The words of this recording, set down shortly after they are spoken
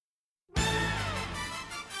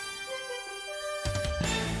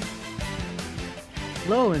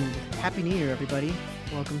Hello and Happy New Year, everybody.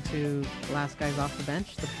 Welcome to Last Guys Off the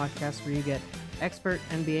Bench, the podcast where you get expert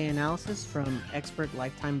NBA analysis from expert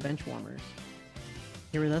lifetime bench warmers.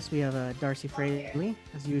 Here with us, we have Darcy Fraley,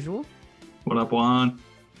 as usual. What up, Juan?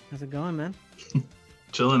 How's it going, man?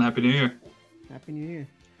 Chilling. Happy New Year. Happy New Year.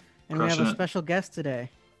 And Crushing we have a it. special guest today.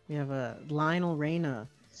 We have Lionel Reyna,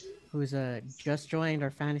 who's just joined our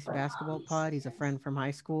fantasy basketball pod. He's a friend from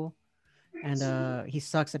high school, and he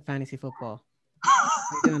sucks at fantasy football.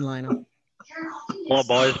 How you doing, Lionel? Well,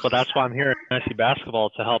 boys, but that's why I'm here in fantasy basketball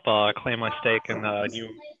to help claim my stake in the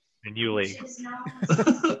new league.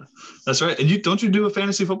 That's right. And don't you do a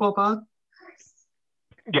fantasy football pod?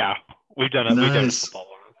 Yeah, we've done it. We've done Nice. football.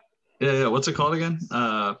 Yeah. What's it called again?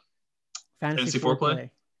 Fantasy foreplay?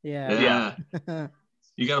 Yeah.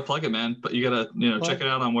 You got to plug it, man. But you got to, Plug. check it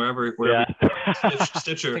out on wherever Yeah.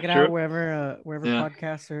 Stitcher. Check it True. out wherever Yeah.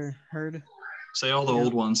 podcasts are heard. Say all the Yeah.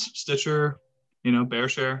 old ones. Stitcher,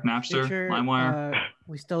 BearShare, Napster, Stitcher, LimeWire.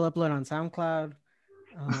 we still upload on SoundCloud.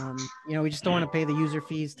 We just don't want to pay the user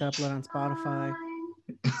fees to upload on Spotify.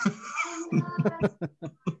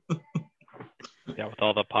 Yeah, with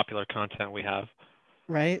all the popular content we have.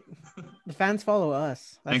 Right? The fans follow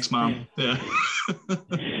us. That's Thanks, the Mom. thing.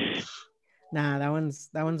 Yeah. Nah,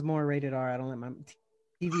 that one's more rated R. I don't let my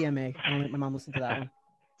TVMA. I don't let my mom listen to that one.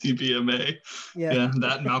 TBMA. Yeah. Yeah.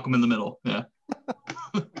 That and Malcolm in the Middle. Yeah.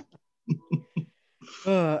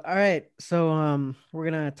 All right. So we're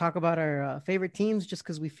gonna talk about our favorite teams just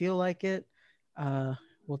because we feel like it.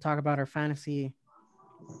 We'll talk about our fantasy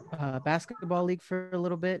basketball league for a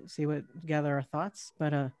little bit, gather our thoughts.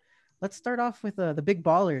 But let's start off with the big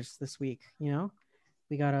ballers this week.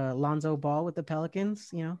 We got Lonzo Ball with the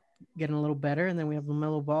Pelicans. Getting a little better, and then we have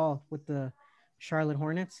LaMelo Ball with the Charlotte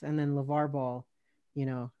Hornets, and then LeVar Ball,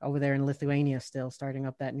 over there in Lithuania, still starting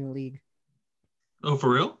up that new league. Oh,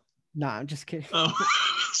 for real? Nah, I'm just kidding. Oh,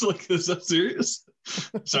 it's like, is that serious?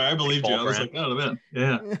 Sorry, I believed you. I was like, oh, man.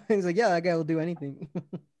 Yeah. He's like, yeah, that guy will do anything.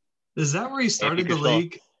 Is that where he started the could still-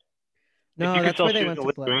 league? No, if you that's could where still they shoot went in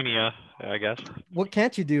to play. Lithuania, I guess. What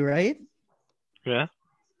can't you do, right? Yeah.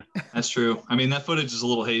 That's true. I mean, that footage is a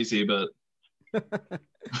little hazy, but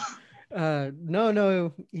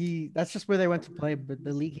No, that's just where they went to play, but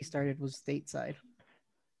the league he started was stateside.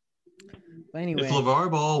 But anyway, if LeVar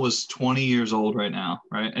Ball was 20 years old right now,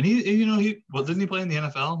 right? And didn't he play in the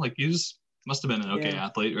NFL? Like, he just must have been an okay Yeah.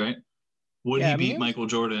 athlete, right? Would Yeah, he I mean, beat Michael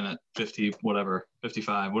Jordan at 50, whatever,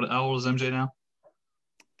 55? How old is MJ now?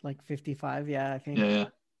 like 55, yeah, I think. Yeah.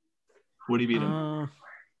 Would he beat him?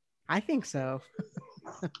 I think so.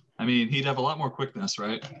 I mean, he'd have a lot more quickness,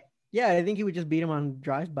 right? Yeah, I think he would just beat him on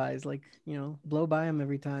drive-bys, like, blow by him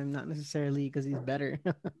every time, not necessarily because he's better.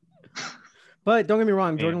 But don't get me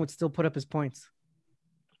wrong, Jordan Yeah. would still put up his points.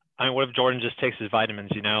 I mean, what if Jordan just takes his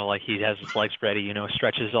vitamins, like he has his legs ready,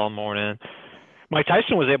 stretches all morning. Mike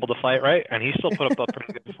Tyson was able to fight, right? And he still put up a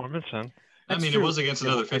pretty good performance. And I That's mean, true. it was against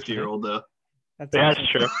another 50-year-old, though. That's yeah, awesome.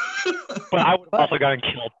 that's true. But I would have also gotten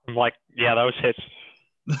killed. I'm like, yeah, those hits.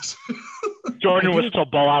 Jordan would still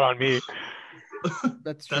ball out on me.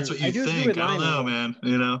 That's true. That's what I you do agree think. with I don't Lionel, know,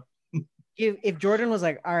 though. man. If Jordan was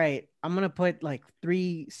like, all right, I'm gonna put like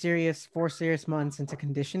 4 serious months into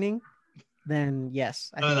conditioning, then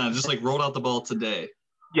yes. No, just like rolled out the ball today.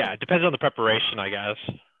 Yeah, it depends on the preparation, I guess.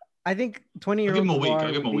 I think I'll give 20-year-old him a week. LeVar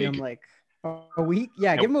I'll give him a would beat him week. like a week.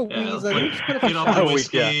 Yeah, give him a week. Yeah, He's like, let me just put up Get off the A week,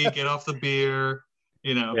 whiskey, yeah. get off the beer,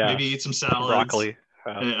 Yeah. maybe eat some salads. Broccoli.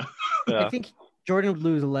 Yeah. I think Jordan would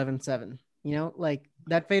lose 11-7. Like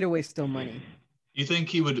that fadeaway is still money. You think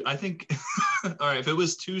he would? I think, all right, if it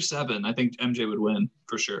was 2-7, I think MJ would win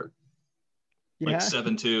for sure. Yeah, Like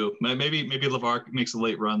 7-2. Maybe LeVar makes a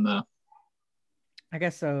late run, though. I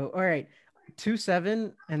guess so. All right,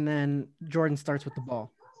 2-7, and then Jordan starts with the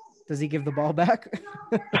ball. Does he give the ball back?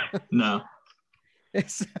 No.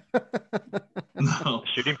 It's- No.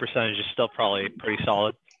 Shooting percentage is still probably pretty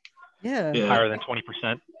solid. yeah. Yeah. Higher than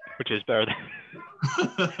 20%, which is better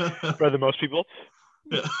than most people.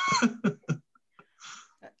 Yeah.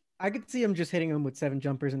 I could see him just hitting him with 7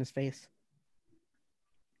 jumpers in his face.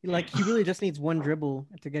 Like he really just needs one dribble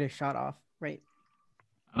to get his shot off, right?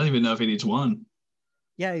 I don't even know if he needs one.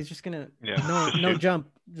 Yeah, he's just gonna Yeah. no jump,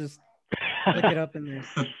 just flick it up in there.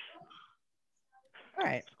 All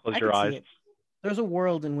right, Close I your can see eyes. it. There's a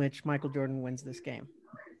world in which Michael Jordan wins this game.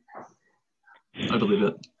 I believe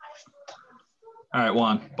it. All right,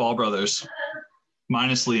 Juan, Ball Brothers.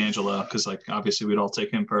 Minus LiAngelo, because obviously we'd all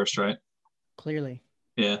take him first, right? Clearly,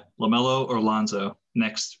 Yeah. LaMelo or Lonzo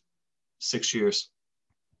next 6 years.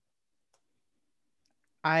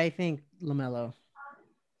 I think LaMelo.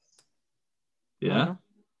 Yeah. Lionel?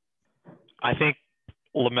 I think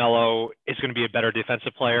LaMelo is going to be a better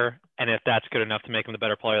defensive player, and if that's good enough to make him the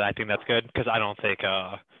better player, I think that's good because I don't think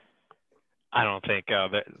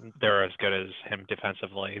that they're as good as him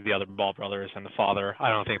defensively. The other Ball brothers and the father, I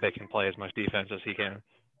don't think they can play as much defense as he can.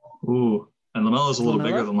 Ooh, and LaMelo's a little LaMelo?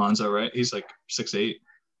 bigger than Lonzo, right? He's like 6'8".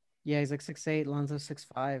 Yeah, he's like 6'8", Lonzo's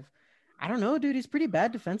 6'5". I don't know, dude. He's pretty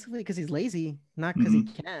bad defensively because he's lazy, not because he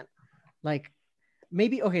can't. Like,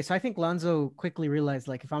 maybe okay. So I think Lonzo quickly realized,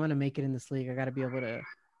 like, if I'm gonna make it in this league, I got to be able to,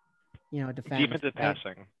 defend. Defense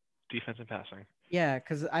and passing. Yeah,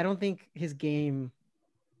 because I don't think his game,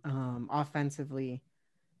 offensively,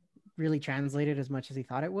 really translated as much as he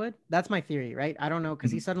thought it would. That's my theory, right? I don't know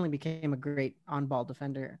because he suddenly became a great on-ball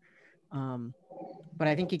defender, but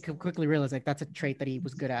I think he could quickly realize like that's a trait that he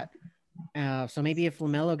was good at. So maybe if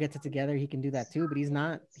LaMelo gets it together, he can do that too. But he's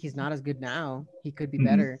not as good now. He could be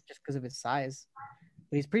better just because of his size.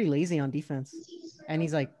 But he's pretty lazy on defense, and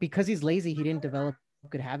he's like because he's lazy, he didn't develop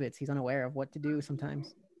good habits. He's unaware of what to do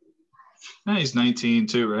sometimes. Yeah, he's 19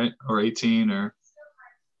 too, right? Or 18 or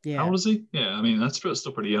Yeah. How old is he? Yeah, I mean that's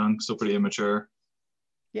still pretty young, still pretty immature.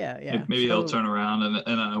 Yeah. Maybe he'll turn around and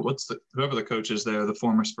whoever the coach is there, the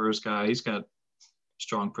former Spurs guy, he's got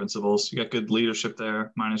strong principles. You got good leadership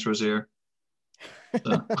there, minus Rozier.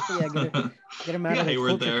 So. Yeah, get him out of the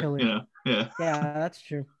Hayward culture there. killer. Yeah, that's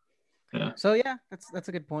true. Yeah. So yeah, that's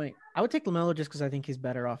a good point. I would take LaMelo just because I think he's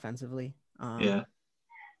better offensively. Yeah.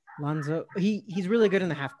 Lonzo, he's really good in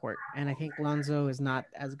the half court, and I think Lonzo is not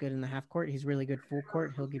as good in the half court. He's really good full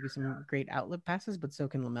court. He'll give you some great outlet passes, but so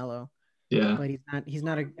can LaMelo. Yeah. But he's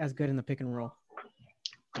not as good in the pick and roll.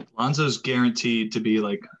 Lonzo's guaranteed to be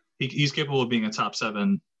like he's capable of being a top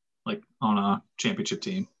 7 like on a championship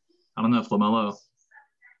team. I don't know if LaMelo.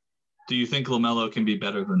 Do you think LaMelo can be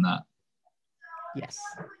better than that? Yes.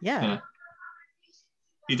 Yeah.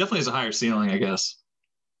 He definitely has a higher ceiling, I guess.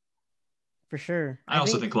 For sure. I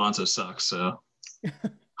also think Lonzo sucks, so.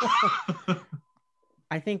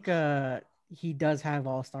 I think he does have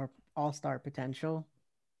all-star potential.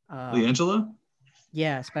 LiAngelo?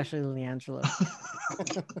 Yeah, especially LiAngelo.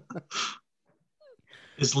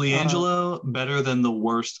 Is LiAngelo better than the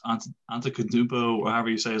worst Antetokounmpo, or however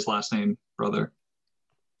you say his last name, brother?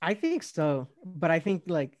 I think so, but I think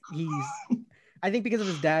like I think because of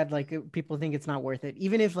his dad, like people think it's not worth it.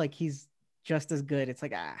 Even if like he's just as good, it's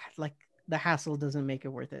like like the hassle doesn't make it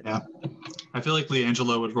worth it. Yeah, I feel like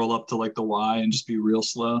LiAngelo would roll up to like the Y and just be real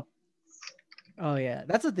slow. Oh yeah,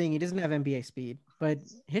 that's the thing. He doesn't have NBA speed, but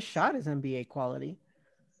his shot is NBA quality.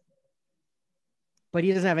 But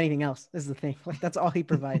he doesn't have anything else. This is the thing. Like that's all he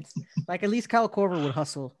provides. Like at least Kyle Korver would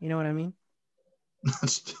hustle. You know what I mean?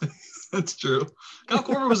 That's true. Kyle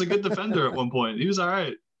Korver was a good defender at one point. He was all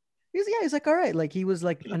right. He's like all right. Like he was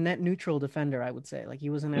like a net neutral defender, I would say. Like he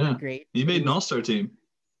wasn't ever great. He made an all-star team.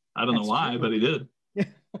 I don't know why, but he did.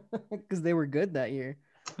 Because they were good that year.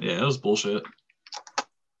 Yeah, it was bullshit.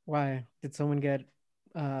 Why? Did someone get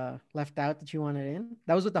left out that you wanted in?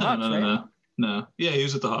 That was with the Hawks, right? No. Yeah, he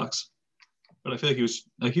was with the Hawks. But I feel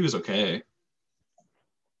like he was okay.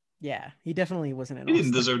 Yeah, he definitely wasn't an He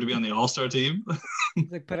didn't deserve to be on the all-star team.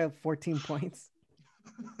 Like put up 14 points.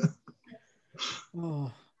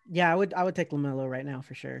 Oh. Yeah, I would take LaMelo right now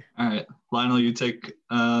for sure. All right. Lionel, you take did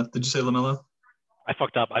you say LaMelo? I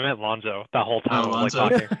fucked up. I meant Lonzo that whole time. Lonzo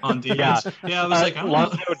on defense. Yeah, I was like,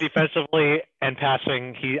 Lonzo defensively and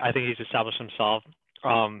passing, I think he's established himself.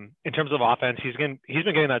 In terms of offense, he's been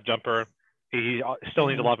getting that jumper. He still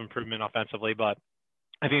needs a lot of improvement offensively, but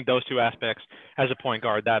I think those two aspects as a point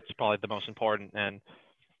guard, that's probably the most important. And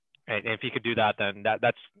if he could do that, then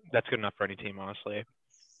that's good enough for any team, honestly.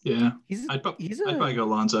 Yeah, I'd probably go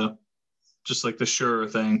Lonzo, just like the sure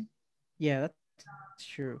thing. Yeah, that's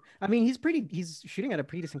true. I mean, he's shooting at a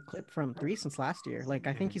pretty decent clip from 3 since last year. Like,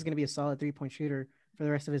 I think he's going to be a solid 3-point shooter for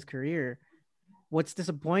the rest of his career. What's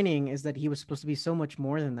disappointing is that he was supposed to be so much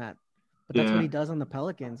more than that. But that's what he does on the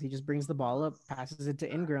Pelicans. He just brings the ball up, passes it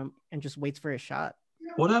to Ingram, and just waits for a shot.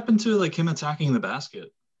 What happened to like him attacking the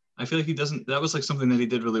basket? I feel like he doesn't. That was like something that he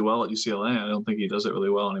did really well at UCLA. I don't think he does it really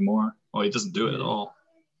well anymore. Well, he doesn't do it at all.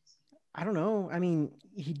 I don't know. I mean,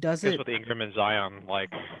 he does it with Ingram and Zion.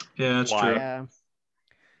 Like, yeah, that's true. Yeah,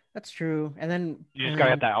 that's true. And then you just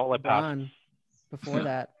gotta get that outlet pass before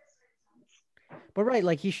that. But right,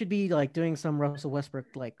 like he should be like doing some Russell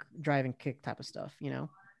Westbrook like drive and kick type of stuff, you know.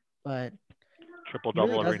 But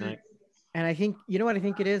triple-double every night. And I think you know what I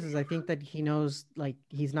think it is I think that he knows like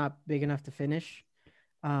he's not big enough to finish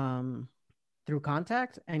through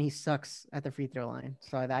contact, and he sucks at the free throw line.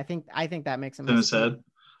 So I think that makes him in his head.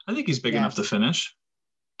 I think he's big enough to finish.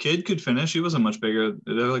 Kid could finish. He wasn't much bigger.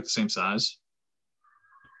 They're like the same size.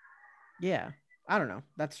 Yeah, I don't know.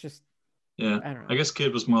 That's just Yeah, I don't know. I guess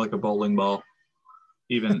Kidd was more like a bowling ball,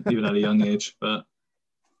 even at a young age. But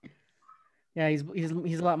Yeah, he's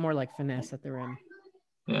a lot more like finesse at the rim.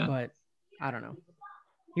 yeah, But I don't know.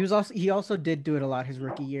 He also did do it a lot his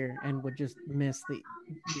rookie year and would just miss the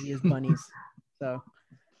easiest bunnies. So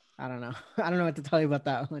I don't know. I don't know what to tell you about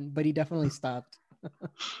that one, but he definitely stopped.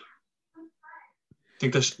 do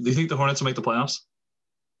you think the Hornets will make the playoffs?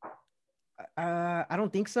 I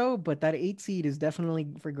don't think so, but that 8 seed is definitely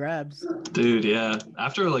for grabs. Dude, yeah.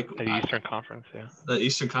 After like The Eastern Conference, yeah. the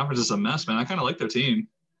Eastern Conference is a mess, man. I kind of like their team.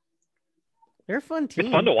 They're a fun team.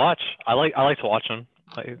 It's fun to watch. I like to watch them.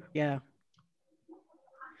 Yeah.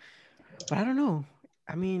 But I don't know.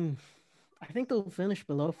 I mean, I think they'll finish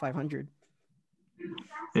below 500.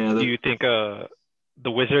 Yeah. Do you think the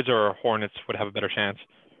Wizards or Hornets would have a better chance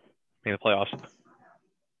in the playoffs?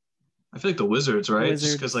 I feel like the Wizards, right? Wizards.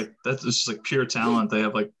 Just because like that's just like pure talent. They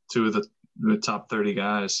have like two of the top 30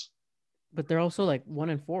 guys. But they're also like 1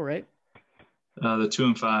 and 4, right? The 2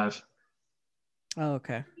 and 5. Oh,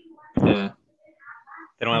 okay. Yeah.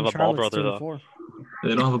 They don't have a ball brother though. 4. They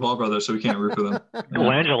don't have a ball brother, so we can't root for them. Yeah.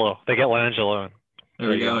 Langelo. They get Langelo. There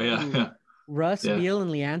we go. Yeah. Russ, Yeah. Beal,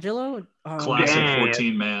 and LiAngelo. Classic Dang.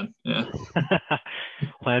 14 man. Yeah.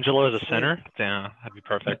 Langelo as a center. Damn, that'd be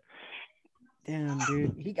perfect. Damn,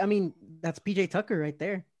 dude. I mean, that's PJ Tucker right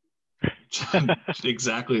there.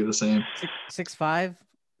 Exactly the same. 6'5"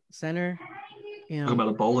 center. You know, Talk about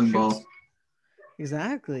a bowling ball.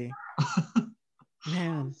 Exactly.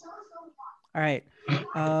 Man. All right.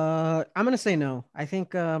 I'm gonna say no. I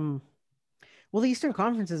think well, the Eastern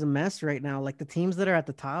Conference is a mess right now. Like the teams that are at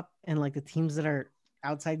the top and like the teams that are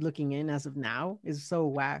outside looking in as of now is so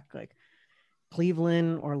whack. Like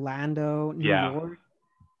Cleveland, Orlando, New York.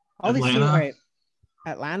 All these teams, right?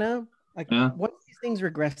 Atlanta, like once these things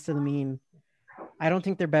regress to the mean, I don't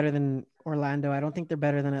think they're better than Orlando. I don't think they're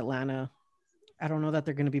better than Atlanta. I don't know that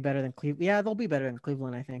they're going to be better than Cleveland. Yeah, they'll be better than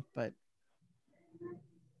Cleveland, I think, but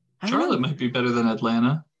Charlotte might be better than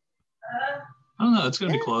Atlanta. I don't know. It's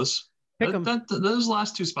going to be close. Pick 'em. Those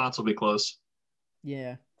last two spots will be close.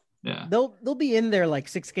 Yeah. Yeah. They'll be in there like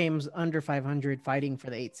 6 games under 500 fighting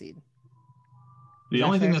for the 8 seed. The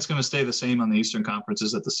only thing that's going to stay the same on the Eastern Conference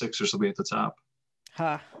is that the Sixers will be at the top.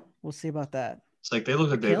 We'll see about that. It's like they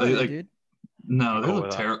look like they like. Dude. No, they look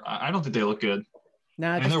terrible. I don't think they look good.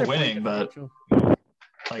 Nah, and they're winning, but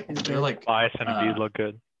like they're like Tobias and Embiid look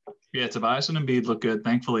good. Yeah, Tobias and Embiid look good.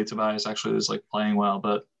 Thankfully, Tobias actually is like playing well,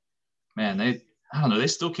 but man, I don't know. They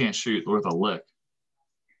still can't shoot worth a lick.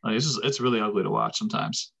 Like, it's really ugly to watch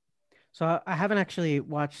sometimes. So I haven't actually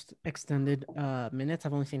watched extended minutes.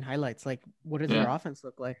 I've only seen highlights. Like, what does their offense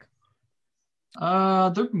look like?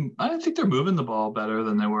 I think they're moving the ball better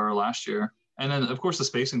than they were last year. And then, of course, the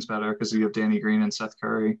spacing's better because you have Danny Green and Seth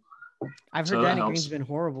Curry. I've heard Danny Green's been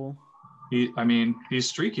horrible. He's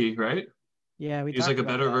streaky, right? Yeah, he's like a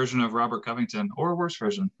better version of Robert Covington, or a worse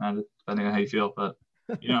version, depending on how you feel. But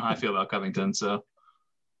you know how I feel about Covington, so.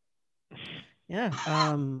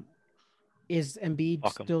 Yeah. Is Embiid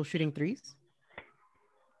still shooting threes?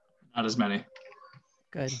 Not as many.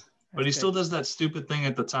 Good. But he still does that stupid thing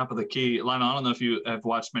at the top of the key. Lionel, I don't know if you have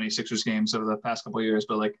watched many Sixers games over the past couple of years,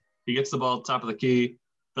 but like he gets the ball at the top of the key,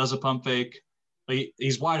 does a pump fake.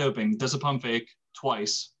 He's wide open, does a pump fake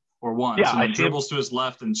twice or once, and then dribbles to his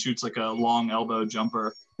left and shoots like a long elbow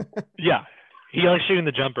jumper. Yeah. He likes shooting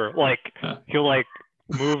the jumper. Like he'll like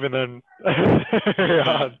move and then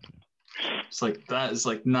It's like that is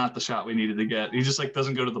like not the shot we needed to get. He just like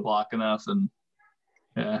doesn't go to the block enough, and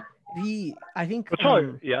I think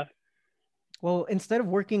well, instead of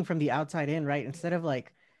working from the outside in, right? Instead of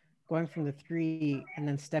like going from the 3 and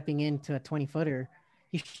then stepping into a 20-footer,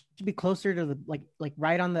 he should be closer to the like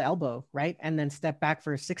right on the elbow, right? And then step back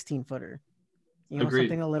for a 16-footer. You know, Agreed.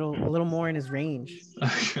 Something a little more in his range. I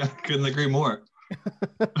couldn't agree more.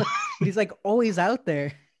 He's like always out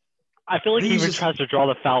there. I feel like he even tries to draw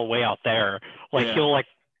the foul way out there. Like he'll like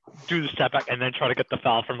do the step back and then try to get the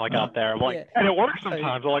foul from like out there. Like, and it works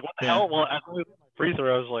sometimes. I'm like, what the hell? Well, as free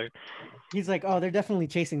throws, like he's like, oh, they're definitely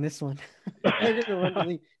chasing this one. They're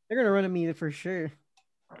gonna run at me for sure.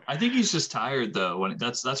 I think he's just tired though. When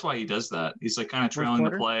that's why he does that. He's like kind of trailing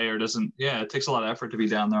the play or doesn't. Yeah, it takes a lot of effort to be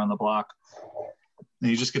down there on the block. And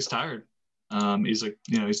he just gets tired. He's like,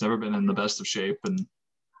 he's never been in the best of shape,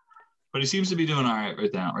 but he seems to be doing all right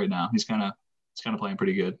right now. He's kind of playing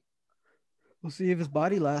pretty good. We'll see if his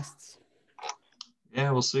body lasts.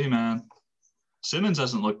 Yeah, we'll see, man. Simmons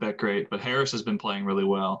hasn't looked that great, but Harris has been playing really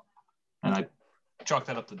well, and I chalk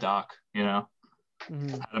that up to Doc. Had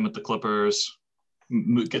him at the Clippers,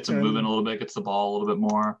 gets him moving a little bit, gets the ball a little bit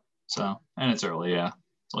more. So, and it's early, yeah.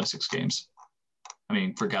 It's only 6 games. I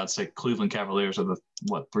mean, for God's sake, Cleveland Cavaliers are the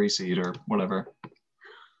 3 seed or whatever.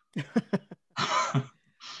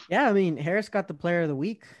 Yeah, I mean, Harris got the player of the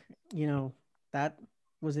week. You know, that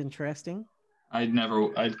was interesting. I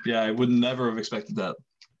would never have expected that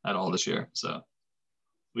at all this year. So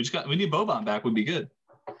we need Boban back would be good.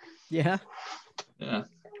 Yeah. Yeah.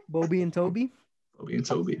 Bobby and Toby.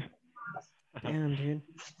 Damn, dude.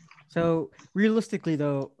 So realistically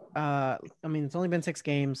though, I mean, it's only been 6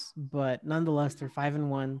 games, but nonetheless, they're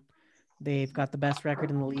 5-1. They've got the best record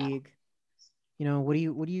in the league. You know, what are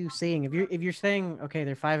you saying? If you're saying, okay,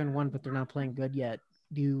 they're 5-1, but they're not playing good yet,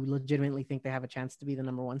 do you legitimately think they have a chance to be the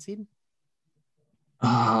number 1 seed?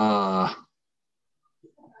 I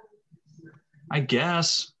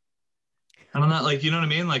guess. I don't know. Like, you know what I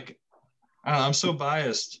mean? Like, I don't know, I'm so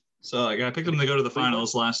biased. So like, I picked them to go to the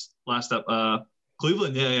finals last up.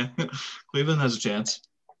 Cleveland, yeah. Cleveland has a chance.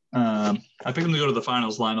 I picked them to go to the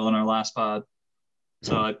finals, Lionel, in our last pod.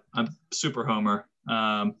 So I'm super homer.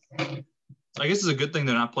 I guess it's a good thing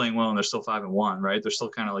they're not playing well and they're still 5-1, right? They're still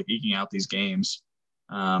kind of like eking out these games.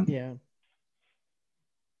 Yeah.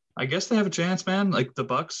 I guess they have a chance, man. Like the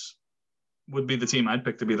Bucks would be the team I'd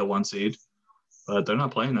pick to be the 1 seed, but they're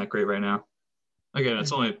not playing that great right now. Again,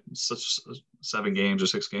 it's only 7 games or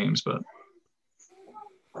 6 games, but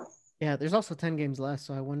yeah, there's also 10 games left.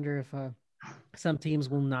 So I wonder if some teams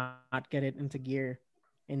will not get it into gear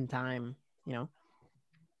in time, you know?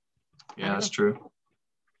 Yeah, that's true.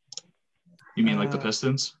 You mean like the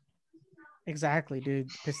Pistons? Exactly, dude.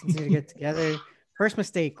 Pistons need to get together. First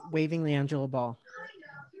mistake, waving LiAngelo Ball.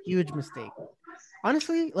 Huge mistake.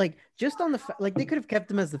 Honestly, like just on the like they could have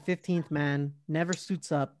kept him as the 15th man, never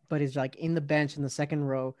suits up, but is like in the bench in the second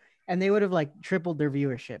row, and they would have like tripled their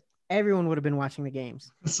viewership. Everyone would have been watching the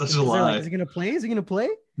games. Such a lie. Like, is he gonna play? Is he gonna play?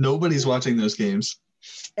 Nobody's watching those games.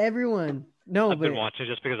 Everyone. No, I've been watching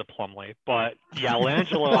just because of Plumlee, but yeah,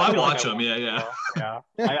 LiAngelo. I watch him. Yeah.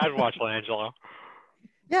 I'd watch LiAngelo.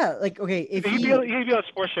 Yeah, like okay, if he'd be on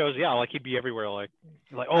sports shows, yeah, like he'd be everywhere, like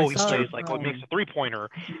oh, he plays like what makes a 3-pointer.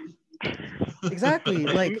 Exactly,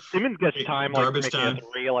 like Simmons gets time, like garbage making time.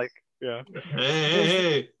 a 3, like yeah.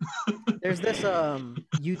 Hey. There's this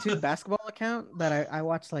YouTube basketball account that I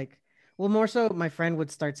watch, like, well, more so my friend would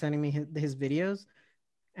start sending me his videos,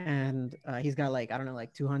 and he's got like, I don't know,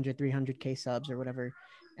 like 200 300k subs or whatever,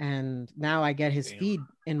 and now I get his feed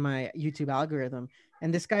in my YouTube algorithm.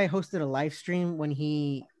 And this guy hosted a live stream when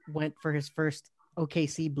he went for his first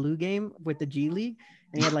OKC Blue game with the G League,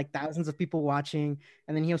 and he had like thousands of people watching.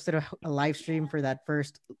 And then he hosted a live stream for that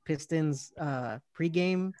first Pistons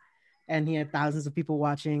pregame, and he had thousands of people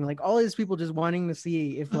watching. Like all these people just wanting to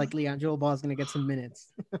see if like LiAngelo Ball is gonna get some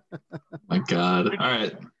minutes. My God! All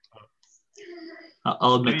right,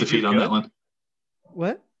 I'll admit defeat on that one.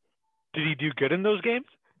 What? Did he do good in those games?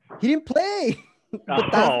 He didn't play.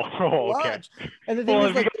 Okay. And the thing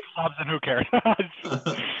is, like, subs, and who cares?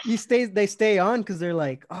 They stay on because they're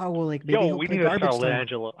like, oh well, like maybe he'll we play need to garbage start time.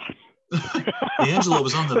 LiAngelo. LiAngelo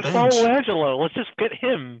was on the bench. LiAngelo, let's just get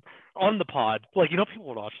him on the pod. Like, people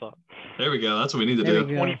would watch that. There we go. That's what we need to There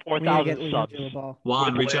do. 24,000 subs.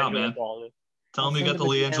 Juan, reach out, man. Tell him you got the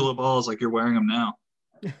LiAngelo balls like you're wearing them now.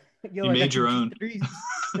 You made your own.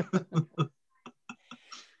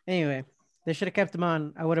 Anyway, they should have kept him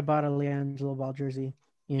on. I would have bought a LiAngelo Ball jersey.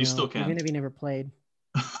 You still can. Even if he never played.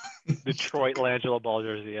 Detroit LiAngelo Ball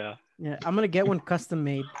jersey, yeah. Yeah, I'm going to get one custom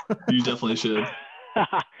made. You definitely should.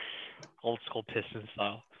 Old school Piston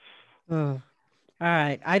style. All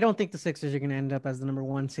right. I don't think the Sixers are going to end up as the number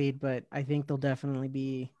 1 seed, but I think they'll definitely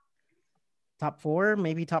be top 4,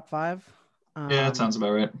 maybe top 5. Yeah, that sounds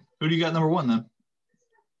about right. Who do you got number 1 then?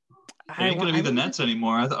 It ain't going to be the Nets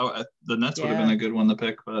anymore. I thought the Nets would have been a good one to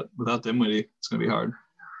pick, but without Dinwiddie, it's going to be hard.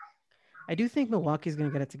 I do think Milwaukee's going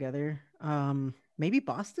to get it together. Maybe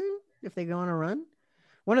Boston if they go on a run.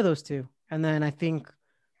 One of those two. And then I think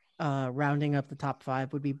rounding up the top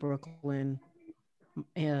 5 would be Brooklyn,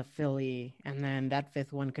 Philly, and then that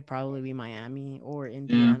 5th one could probably be Miami or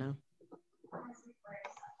Indiana.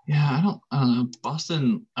 Yeah, I don't know.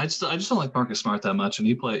 Boston, I just don't like Marcus Smart that much, and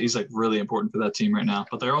he's like really important for that team right now.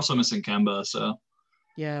 But they're also missing Kemba, so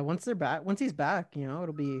yeah. Once he's back,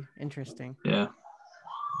 it'll be interesting. Yeah,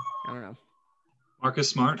 I don't know. Marcus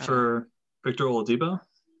Smart for Victor Oladipo.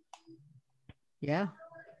 Yeah,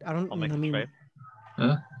 I mean,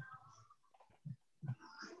 yeah.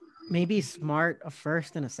 Maybe Smart a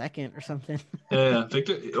 1st and a 2nd or something. Yeah.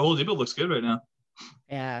 Victor Oladipo looks good right now.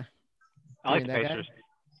 Yeah, I like the Pacers.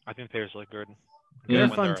 I think the Pacers look good. They're a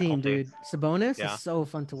fun team, dude. Sabonis is so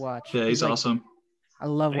fun to watch. Yeah, he's awesome. I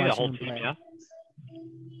love watching him play. Yeah.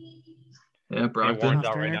 Yeah, Warren's Brogdon.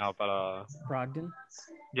 out right now, but Brogdon.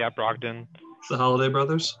 yeah, Brogdon. The Holiday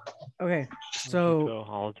brothers. Okay, so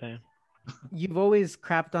Holiday. you've always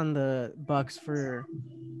crapped on the Bucks for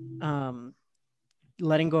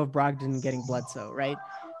letting go of Brogdon and getting Bledsoe, right?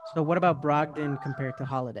 So what about Brogdon compared to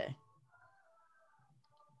Holiday?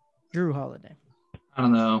 Drew Holiday. I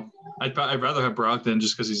don't know. I'd rather have Brogdon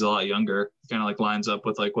just because he's a lot younger. Kind of like lines up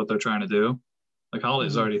with like what they're trying to do. Like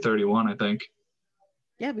Holiday's already 31, I think.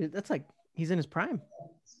 Yeah, but that's like he's in his prime.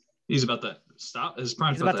 He's about to stop. His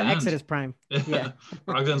prime's He's about to exit his prime. Yeah.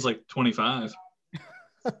 Brogdon's like 25,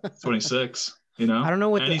 26. You know. I don't know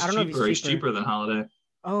what. And I don't know if he's cheaper than Holiday.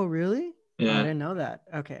 Oh, really? Yeah. Oh, I didn't know that.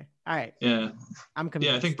 Okay. All right. Yeah. I'm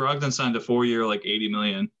convinced. Yeah, I think Brogdon signed a 4-year, like $80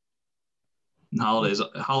 million. And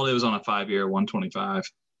Holiday was on a 5-year, 125.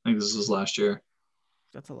 I think this was last year.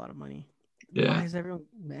 That's a lot of money. Yeah. Why is everyone,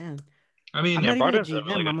 man? I mean, I'm not even a Brogdon's a GM.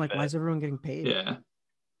 really I'm good like, fit. why is everyone getting paid? Yeah.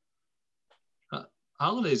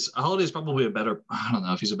 Holiday's probably a better. I don't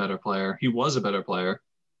know if he's a better player. He was a better player.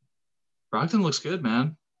 Brogdon looks good,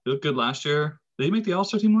 man. He looked good last year. Did he make the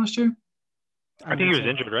All-Star team last year? I think he was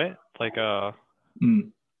injured, right? Like up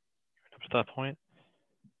to that point.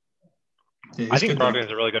 Yeah, I think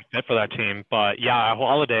Brogdon's a really good fit for that team. But yeah,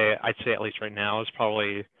 Holiday, I'd say at least right now is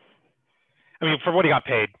probably. I mean, for what he got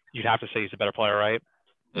paid, you'd have to say he's a better player, right?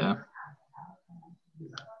 Yeah.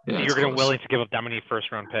 Yeah. You're going to willing to give up that many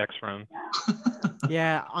first-round picks for him.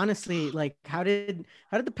 Yeah, honestly, like how did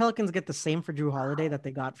the Pelicans get the same for Drew Holiday that they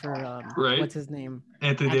got for right? What's his name?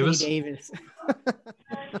 Anthony Davis.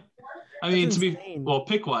 I mean,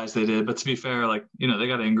 pick-wise they did, but to be fair, like, you know, they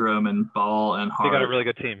got Ingram and Ball and Hart. They got a really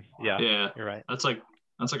good team. Yeah. Yeah. You're right. That's like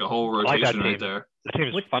a whole rotation right there. The team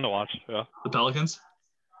is fun to watch. Yeah. The Pelicans?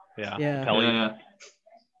 Yeah.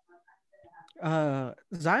 Yeah.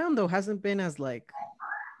 Zion though hasn't been as like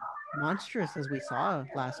monstrous as we saw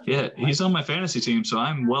last year. Yeah, he's on my fantasy team, so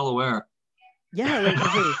I'm well aware. Yeah, like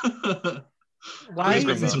okay. Why he's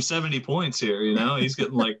getting some 70 points here, you know? He's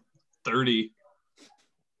getting like 30.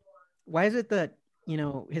 Why is it that, you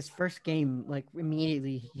know, his first game, like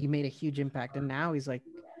immediately he made a huge impact, and now he's like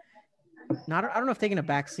I don't know if taking a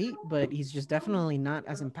back seat, but he's just definitely not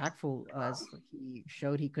as impactful as he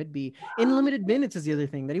showed he could be. In limited minutes is the other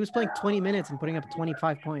thing, that he was playing 20 minutes and putting up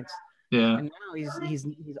 25 points. Yeah. And now he's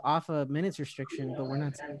off a minutes restriction, but we're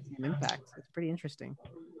not seeing the same impact. It's pretty interesting.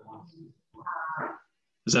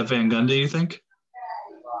 Is that Van Gundy, you think?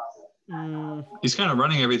 He's kind of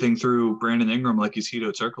running everything through Brandon Ingram like he's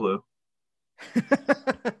Hedo Turkoglu.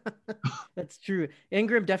 That's true.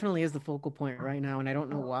 Ingram definitely is the focal point right now, and I don't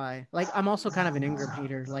know why. Like, I'm also kind of an Ingram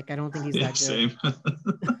hater. Like, I don't think he's that good. Same.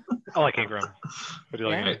 I like Ingram. What do you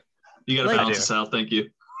like? Yeah. You got to balance this out. Thank you.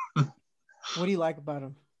 What do you like about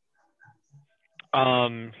him?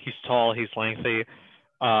 He's tall. He's lengthy.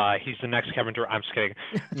 He's the next Kevin Durant. I'm just kidding.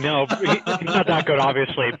 No, he's not that good,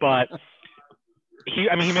 obviously, but he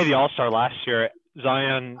made the All-Star last year.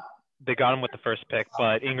 Zion, they got him with the first pick,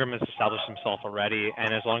 but Ingram has established himself already.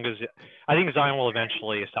 And as long as I think Zion will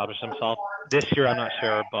eventually establish himself this year, I'm not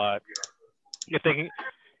sure, but if they can,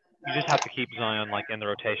 you just have to keep Zion like in the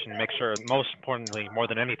rotation, make sure, most importantly, more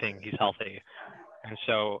than anything, he's healthy. And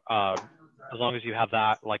so, as long as you have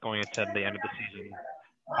that, like going into the end of the season,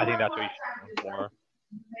 I think that's what you should go for.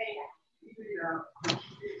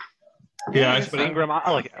 Yeah, but Ingram,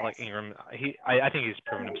 I like Ingram. I think he's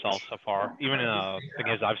proven himself so far, even in the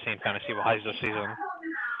games I've seen fantasy wise this season.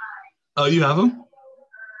 Oh, you have him?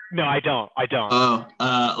 No, I don't. Oh,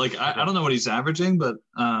 I don't know what he's averaging, but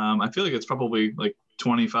I feel like it's probably like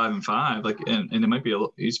 25 and 5. Like, and it might be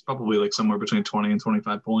he's probably like somewhere between 20 and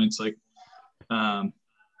 25 points. Like,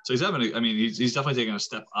 so he's having. He's definitely taken a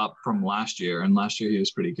step up from last year, and last year he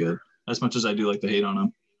was pretty good. As much as I do like to hate on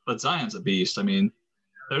him, but Zion's a beast. I mean,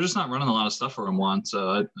 they're just not running a lot of stuff for him once. So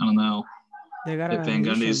I don't know if Van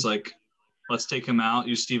Gundy's like, let's take him out,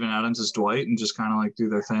 use Steven Adams as Dwight, and just kind of like do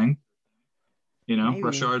their thing. You know, maybe.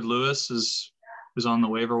 Rashard Lewis is on the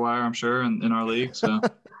waiver wire, I'm sure, in our league. So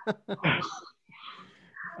he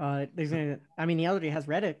already has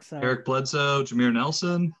Redick. So Eric Bledsoe, Jameer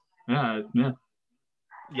Nelson. Yeah.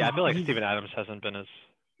 I feel like Steven Adams hasn't been as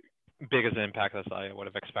big as an impact as I would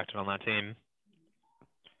have expected on that team.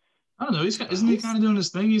 I don't know. Isn't he kind of doing his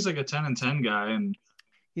thing? He's like a 10 and 10 guy, and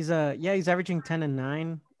he's averaging 10 and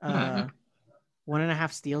 9,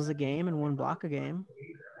 1.5 steals a game and 1 block a game.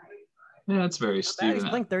 Yeah, that's very Steven. He's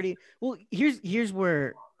playing 30. Well, here's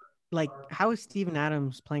where, like, how is Steven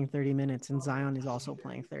Adams playing 30 minutes and Zion is also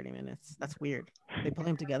playing 30 minutes? That's weird. They play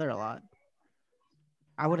them together a lot.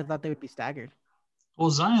 I would have thought they would be staggered. Well,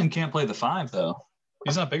 Zion can't play the 5 though.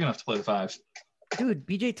 He's not big enough to play the 5. Dude,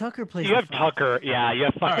 BJ Tucker plays. You the have five. Tucker. Yeah, you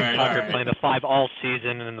have fucking All Tucker right. playing the 5 all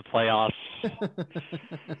season and in the playoffs.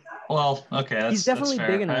 Well, okay, He's definitely that's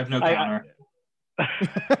fair. big I have no enough. counter.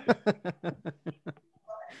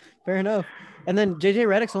 Fair enough. And then JJ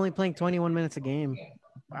Redick's only playing 21 minutes a game.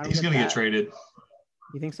 He's going to get traded.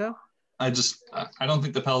 You think so? I don't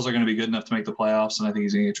think the Pels are going to be good enough to make the playoffs, and I think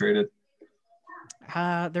he's going to get traded.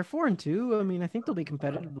 They're 4-2. I mean, I think they'll be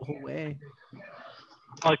competitive the whole way.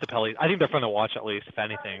 I like the Pellies. I think they're fun to watch at least, if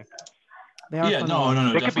anything. They are. Yeah,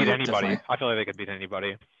 no. They could beat anybody. Definitely. I feel like they could beat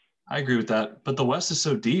anybody. I agree with that, but the West is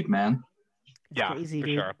so deep, man. Yeah, crazy, for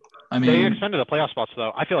dude. sure. I mean, they extended the playoff spots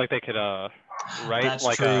though. I feel like they could, right? That's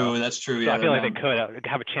like, true. That's true. Yeah, I feel like they could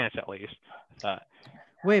have a chance at least.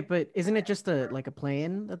 Wait, but isn't it just a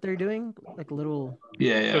play-in that they're doing? Like a little.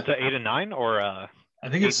 Yeah. So it's 8 and 9, or I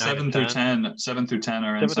think it's 7 through 10. 7 through 10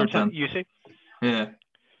 are in 7 through 10. something. You see? Yeah.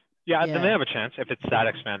 Yeah, then they have a chance if it's that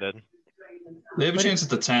expanded. They have a chance at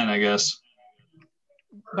the 10, I guess.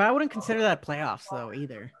 But I wouldn't consider that playoffs though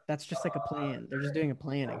either. That's just like a play-in. They're just doing a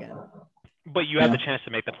play-in again. But you have the chance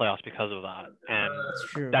to make the playoffs because of that, and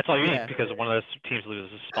that's true. That's all you need because one of those teams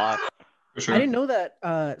loses a spot. For sure. I didn't know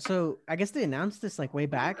that. So I guess they announced this like way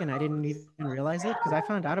back, and I didn't even realize it because I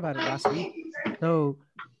found out about it last week. So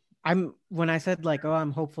when I said like, oh,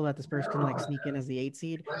 I'm hopeful that the Spurs can like sneak in as the 8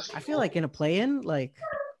 seed. I feel like in a play-in, like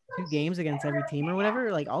 2 games against every team or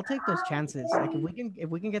whatever, like I'll take those chances. Like if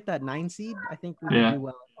we can get that 9 seed, I think we can do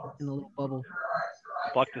well in the little bubble.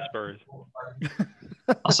 Fuck the Spurs.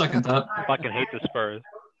 I'll second that. I fucking hate the Spurs.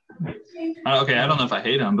 Okay, I don't know if I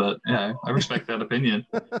hate them, but yeah, I respect that opinion.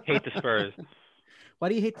 Hate the Spurs. Why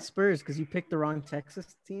do you hate the Spurs? Because you picked the wrong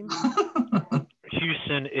Texas team?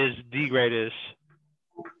 Houston is the greatest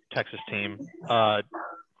Texas team.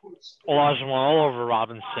 Olajuwon all over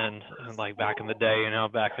Robinson, like back in the day,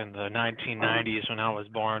 back in the 1990s when I was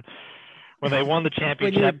born. When they won the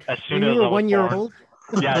championship, as soon as I was 1 year born. old?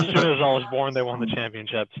 Yeah, as soon as I was born, they won the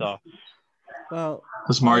championship. So. Well.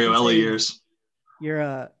 Those Mario Ellie years.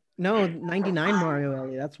 You're no 99 Mario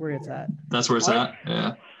Ellie. That's where it's at. That's where it's at.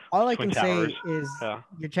 Yeah. All I can say is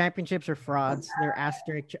your championships are frauds. They're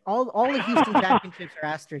asterisk. All the Houston championships are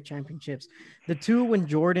asterisk championships. The 2 when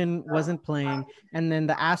Jordan wasn't playing, and then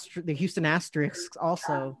the Houston Asterisks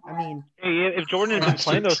also. I mean, hey, if Jordan had been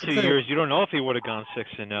playing those 2 years, you don't know if he would have gone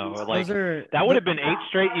 6-0. Like that would have been 8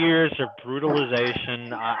 straight years of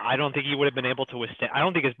brutalization. I don't think he would have been able to withstand. I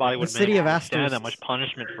don't think his body would have been able to withstand that much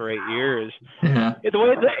punishment for 8 years. Yeah. The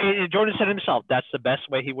way Jordan said himself, that's the best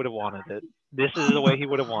way he would have wanted it. This is the way he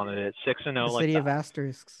would have wanted it. 6-0. The city of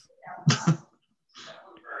asterisks.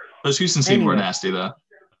 Those Houston teams were nasty, though.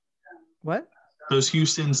 What? Those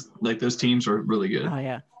those teams were really good. Oh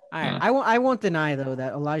yeah. I won't deny though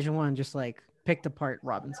that Olajuwon just like picked apart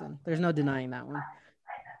Robinson. There's no denying that one.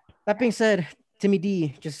 That being said, Timmy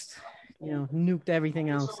D just nuked everything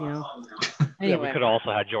else. Anyway, yeah, we could have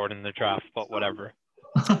also had Jordan in the draft, but whatever.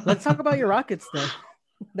 Let's talk about your Rockets though.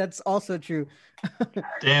 That's also true.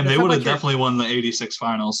 Damn, they would have definitely won the 86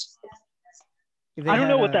 finals. I don't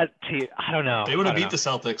know what that team. I don't know. They would have beat the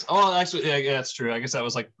Celtics. Oh, actually, yeah, that's true. I guess that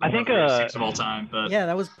was like I think 6 of all time. But yeah,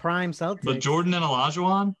 that was prime Celtics. But Jordan and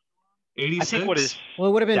Olajuwon, 86. I think it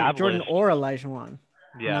would have been Jordan or Olajuwon.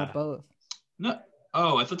 Yeah, not both. No.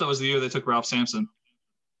 Oh, I thought that was the year they took Ralph Sampson.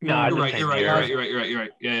 No, you're right.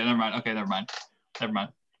 Yeah, never mind. Okay, never mind.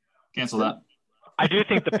 Cancel that. I do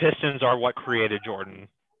think the Pistons are what created Jordan.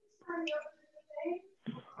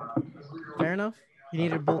 Fair enough. You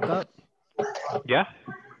need to bulk up. Yeah,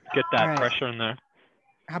 get that pressure in there.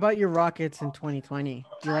 How about your Rockets in 2020?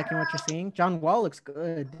 Do you liking what you're seeing? John Wall looks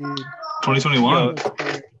good, dude. 2021.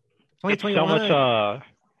 2021. It's so much.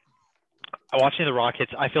 Watching the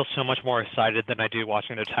Rockets, I feel so much more excited than I do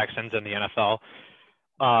watching the Texans in the NFL.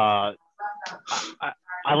 I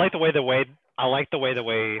like the way this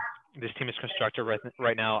team is constructed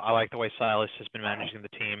right now. I like the way Silas has been managing the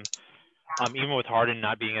team. Even with Harden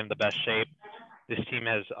not being in the best shape, this team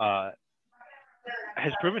has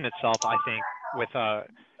proven itself, I think, with what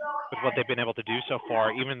they've been able to do so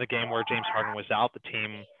far. Even the game where James Harden was out, the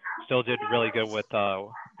team still did really good with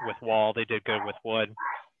Wall. They did good with Wood.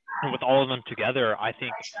 And with all of them together, I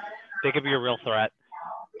think they could be a real threat.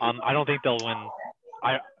 I don't think they'll win.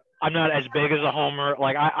 I'm not as big as a homer.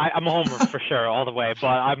 Like I'm a homer for sure all the way, but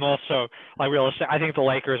I'm also like realistic. I think the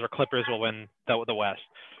Lakers or Clippers will win the West.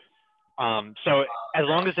 So as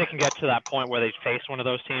long as they can get to that point where they face one of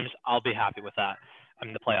those teams, I'll be happy with that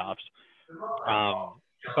in the playoffs.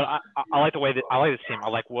 But I like the way that I like this team. I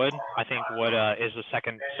like Wood. I think Wood is the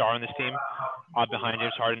second star on this team behind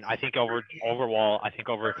James Harden. I think over Wall. I think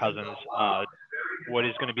over Cousins. Wood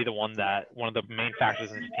is going to be one of the main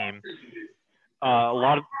factors in this team. a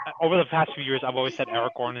lot of over the past few years, I've always said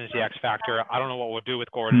Eric Gordon is the X factor. I don't know what we'll do with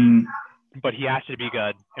Gordon, but he has to be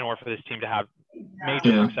good in order for this team to have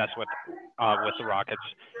major success with the Rockets,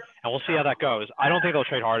 and we'll see how that goes. I don't think they'll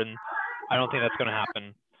trade Harden. I don't think that's going to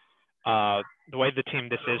happen. The way the team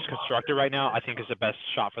this is constructed right now, I think is the best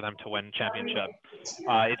shot for them to win championship.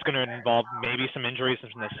 It's going to involve maybe some injuries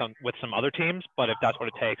with some other teams, but if that's what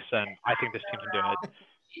it takes, then I think this team can do it.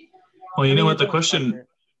 Well, you know what the question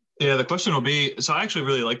will be. So I actually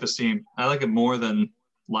really like this team. I like it more than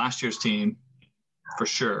last year's team, for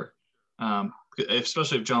sure.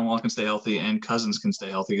 Especially if John Wall can stay healthy and Cousins can stay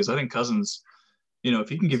healthy, because I think Cousins, if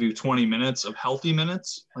he can give you 20 minutes of healthy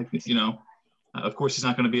minutes, of course he's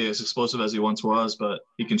not going to be as explosive as he once was, but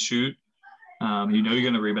he can shoot. You're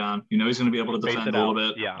going to rebound. He's going to be able to defend a little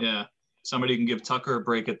bit. Yeah. Somebody can give Tucker a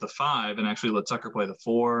break at the 5 and actually let Tucker play the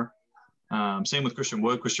 4. Same with Christian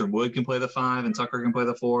Wood. Christian Wood can play the 5 and Tucker can play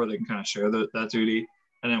the 4. They can kind of share that duty.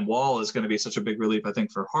 And then Wall is going to be such a big relief, I think,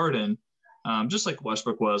 for Harden. Just like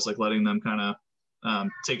Westbrook was, like letting them kind of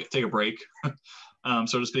take a break,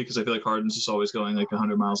 so to speak, because I feel like Harden's just always going like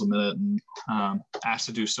 100 miles a minute and asked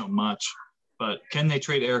to do so much. But can they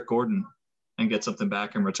trade Eric Gordon and get something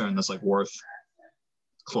back in return that's like worth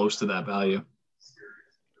close to that value?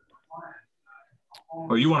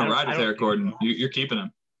 Or you want to ride with Eric Gordon? You're keeping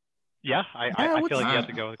him. Yeah, I feel like you have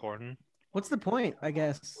to go with Gordon. What's the point, I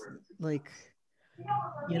guess? Like,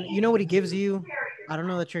 you know what he gives you? I don't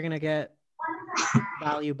know that you're going to get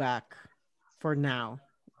value back for now,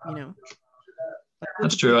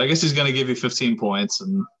 That's true. I guess he's going to give you 15 points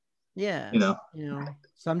and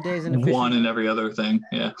some days in one in every other thing.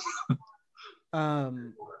 Yeah.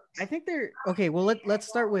 I think they're okay. Well, let's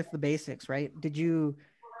start with the basics, right? Did you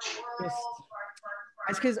just?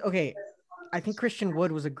 It's because I think Christian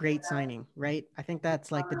Wood was a great signing, right? I think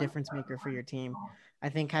that's like the difference maker for your team. I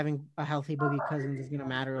think having a healthy Boogie Cousins is going to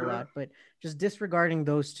matter a lot, but just disregarding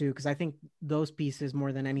those two, because I think those pieces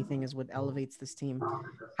more than anything is what elevates this team.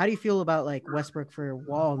 How do you feel about like Westbrook for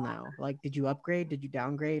Wall now? Like, did you upgrade? Did you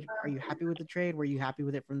downgrade? Are you happy with the trade? Were you happy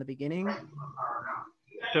with it from the beginning?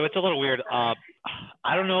 So it's a little weird. I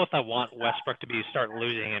don't know if I want Westbrook to start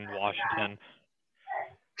losing in Washington.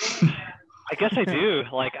 I guess I do.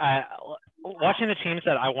 Like, watching the teams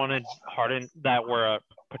that I wanted Harden, that were a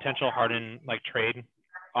potential Harden like trade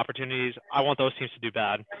opportunities, I want those teams to do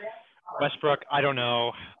bad. Westbrook, I don't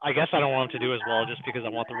know. I guess I don't want him to do as well, just because I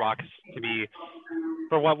want the Rockets to be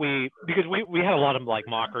because we had a lot of like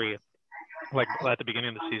mockery like at the beginning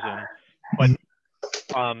of the season, but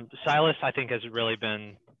Silas I think has really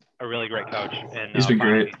been a really great coach and he's been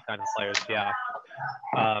great. These kinds of players, yeah.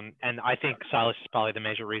 And I think Silas is probably the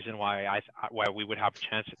major reason why we would have a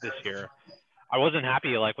chance this year. I wasn't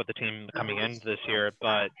happy like with the team coming into this year,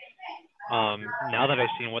 but now that I've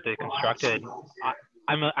seen what they constructed,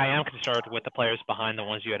 I am concerned with the players behind the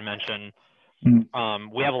ones you had mentioned.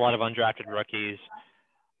 We have a lot of undrafted rookies.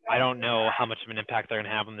 I don't know how much of an impact they're going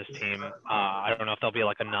to have on this team. I don't know if they'll be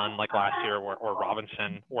like a Nunn like last year or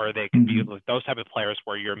Robinson, where they can be those type of players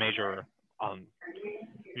where you're a major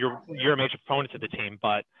opponent to the team.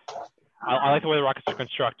 But I like the way the Rockets are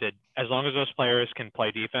constructed. As long as those players can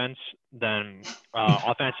play defense, then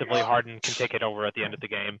offensively Harden can take it over at the end of the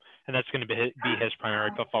game, and that's going to be his primary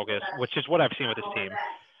focus, which is what I've seen with this team.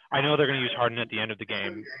 I know they're going to use Harden at the end of the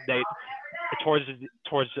game. Towards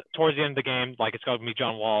the end of the game, like it's going to be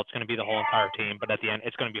John Wall, it's going to be the whole entire team, but at the end,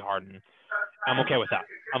 it's going to be Harden. I'm okay with that.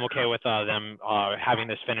 I'm okay with them having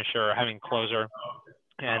this finisher, having closer,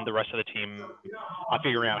 and the rest of the team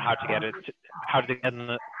figuring out how to get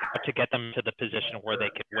them to the position where they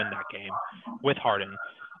could win that game with Harden.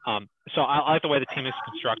 So I like the way the team is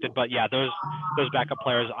constructed, but yeah, those backup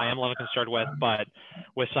players I am a little concerned with, but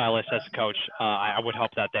with Silas as a coach, I would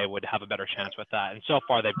hope that they would have a better chance with that. And so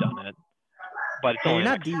far they've done it, but it's only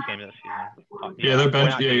not deep game of the season. Yeah, their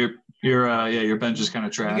bench. Your bench is kind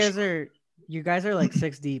of trash. You guys are like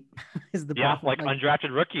 6 deep. Is the problem. Like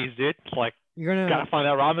undrafted rookies, dude. Like you're gotta find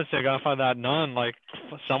that Robinson, gotta find that Nunn, like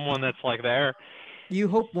someone that's like there. You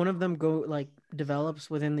hope one of them develops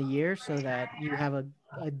within the year so that you have a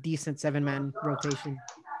decent 7-man rotation.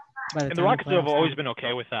 And the Rockets have always been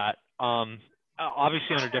okay with that.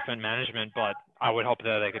 Obviously under different management, but I would hope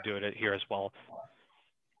that they could do it here as well.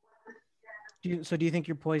 Do you think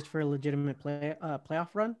you're poised for a legitimate playoff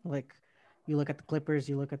run? Like, you look at the Clippers,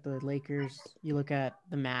 you look at the Lakers, you look at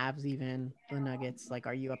the Mavs, even the Nuggets. Like,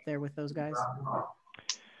 are you up there with those guys?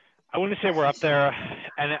 I wouldn't say we're up there,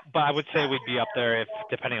 but I would say we'd be up there if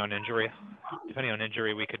depending on injury. Depending on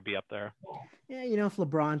injury, we could be up there. Yeah, if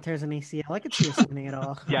LeBron tears an ACL, I could see us winning it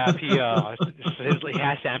all. Yeah, if he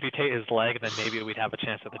has to amputate his leg, then maybe we'd have a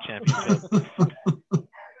chance at the championship.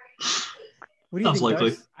 What do you think,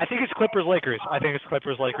 likely. Darce? I think it's Clippers-Lakers. I think it's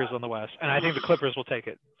Clippers-Lakers on the West, and I think the Clippers will take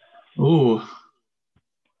it. Ooh.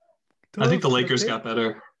 I think the Tough Lakers pick. got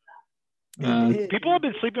better. People have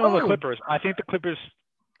been sleeping on the Clippers. I think the Clippers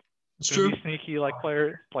It's could true. be sneaky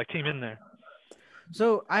team in there.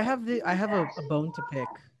 So I have a bone to pick.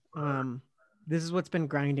 This is what's been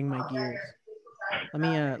grinding my gears.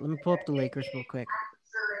 Let me pull up the Lakers real quick.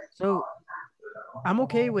 So I'm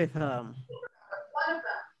okay with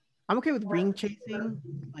ring chasing.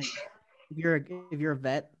 Like if you're a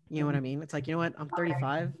vet, you know what I mean? It's like, you know what? I'm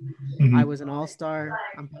 35. Mhm. I was an all-star.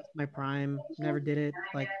 I'm past my prime. Never did it.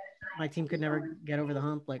 Like my team could never get over the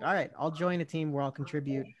hump. Like, all right, I'll join a team where I'll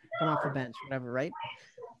contribute, come off the bench, whatever, right?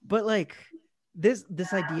 But like this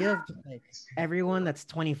idea of just like everyone that's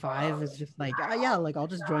 25 is just like, yeah, like I'll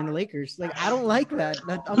just join the Lakers. Like I don't like that.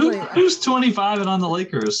 Who's 25 and on the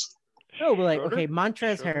Lakers? No, but like, Schroeder? okay,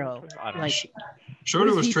 Montrezl Schroeder? Harrell, I don't know. like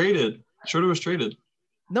Schroeder What is was he- traded. Schroeder was traded.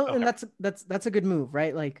 no, Okay. and that's a good move,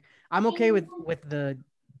 right? Like I'm okay with the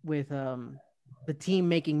team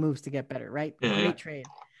making moves to get better, right? Yeah, Great yeah. trade,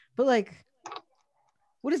 but like,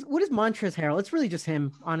 what is Montrezl Harrell? It's really just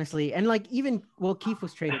him, honestly, and like even Keith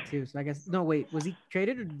was traded too, so I guess no, wait, was he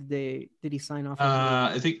traded or did he sign off?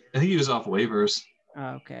 I think he was off waivers.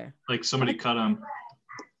 Okay, Like somebody cut him.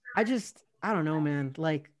 I don't know, man.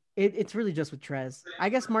 Like it's really just with Trez. I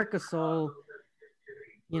guess Marc Gasol,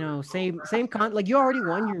 same like you already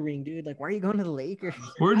won your ring, dude. Like why are you going to the Lakers?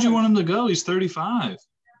 Where'd you want him to go? He's 35.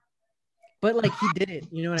 But like he did it,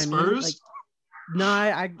 you know what I mean? Spurs? Like no,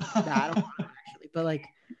 I don't want him, actually, but like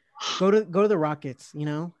go to the Rockets,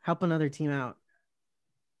 help another team out.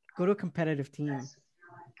 Go to a competitive team.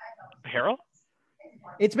 Harrell?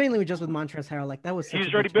 It's mainly just with Montrezl Harrell. Like that was such He's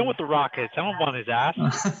a already good been trade. with the Rockets. I don't want his ass.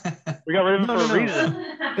 We got rid of him No, for no, a no.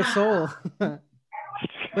 reason. Gasol.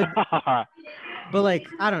 I But like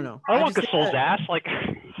I don't know. don't want just think Gasol's that- ass. Like,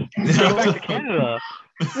 go back to Canada.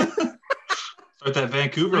 Start that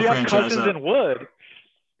Vancouver We have franchise Cousins up. and Wood.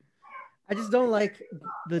 I just don't like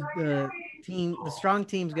the strong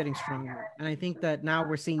teams getting stronger, and I think that now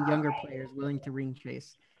we're seeing younger players willing to ring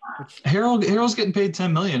chase. Which Harrell's getting paid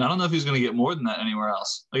 $10 million. I don't know if he's going to get more than that anywhere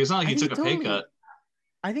else. Like it's not like he I think took a pay cut.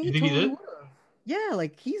 I think You he think he totally did? would. Yeah,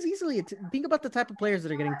 like he's easily. Think about the type of players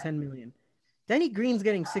that are getting 10 million. Danny Green's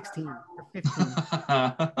getting 16 or 15. You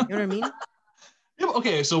know what I mean? Yeah, but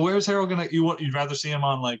okay, so where's Harrell gonna? You'd rather see him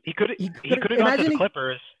on like? He could He have could've- gone to imagine the he-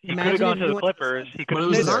 Clippers. He could imagine have gone if to he the went to the Clippers. He could But have it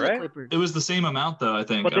was He was stayed on there, the right? Clippers. It was the same amount though. I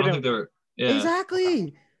think. But I they don't think they were. Yeah.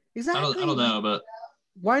 Exactly. I don't know, but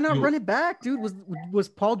Why not You- run it back, dude? Was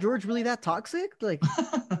Paul George really that toxic? Like,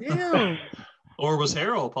 damn. Or was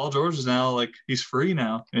Harrell? Paul George is now like he's free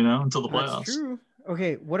now, until the playoffs. That's true.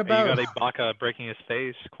 Okay, what You about got Ibaka breaking his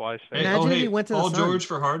face, Kawhi's face. Imagine if he went to the Paul Suns. George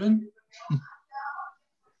for Harden.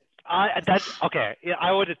 That's okay. Yeah,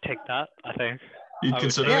 I would take that. I think You'd I would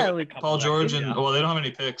consider say Yeah, it? like- Paul George and Yeah. well, they don't have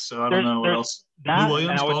any picks, so I don't There's- know what there's- else. that, Lou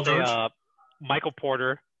Williams, and I would Paul say George. Michael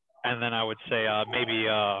Porter, and then I would say maybe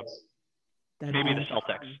that'd maybe be the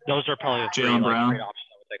Celtics. Those are probably the three Jaylen Brown. great options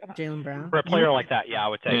I would take. Jaylen Brown? For a player like that, yeah, I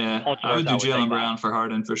would take. Yeah, Paul George, I would do take Jaylen that. Brown for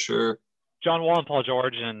Harden for sure. John Wall and Paul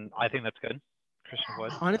George, and I think that's good. Christian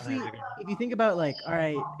Wood. Honestly, I think that's if you think about like, all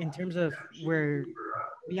right, in terms of where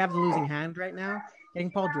we have the losing hand right now,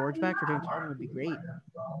 getting Paul George back for James Harden would be great.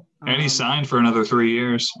 And he Um, signed for another 3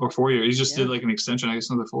 years or 4 years. He just Yeah. did like an extension, I guess,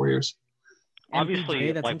 another 4 years. obviously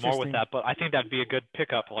MPJ, that's like more with interesting. that, but I think that'd be a good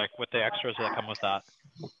pickup, like with the extras that come with that.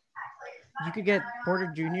 You could get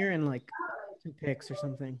Porter Jr. and like 2 picks or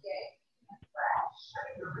something.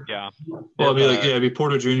 Yeah. Well, There's, it'd be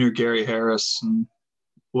Porter Jr., Gary Harris, and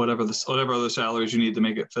whatever other salaries you need to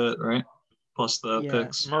make it fit, right? Plus the Yeah.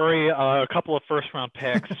 picks. Murray, a couple of first round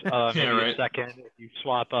picks, maybe Yeah, right. a second. If you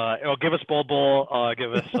swap, it'll give us Bull,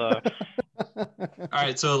 give us, All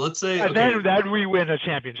right, so let's say. and then we win a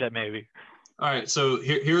championship, maybe. All right, so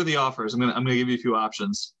here are the offers. I'm gonna give you a few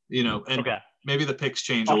options. And Okay. maybe the picks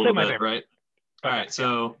change I'll a say little my bit, favorite. right? All Okay, right,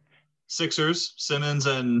 so Sixers, Simmons,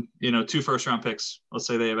 and 2 first-round picks. Let's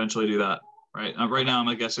say they eventually do that, right? Right now,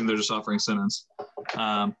 I'm guessing they're just offering Simmons.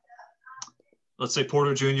 Let's say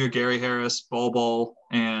Porter Jr., Gary Harris, Ball,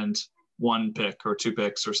 and 1 pick or 2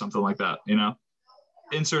 picks or something like that.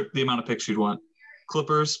 Insert the amount of picks you'd want.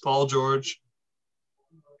 Clippers, Paul George.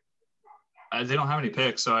 They don't have any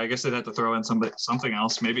picks, so I guess they'd have to throw in something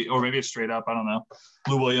else, maybe it's straight up. I don't know.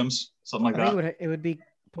 Lou Williams, something like I that. think it would be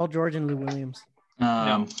Paul George and Lou Williams.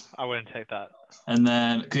 No, I wouldn't take that. And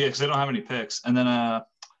then, because they don't have any picks. And then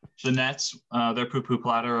the Nets, their poo-poo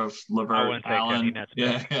platter of LeVert, Allen,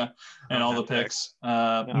 and all the picks.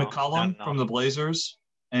 McCollum from the Blazers,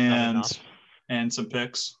 and some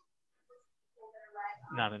picks.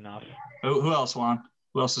 Not enough. Who else, Juan?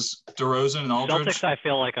 Who else is DeRozan and Aldridge? Celtics, I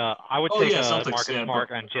feel like I would take Marcus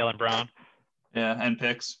Smart and Jaylen Brown. Yeah, and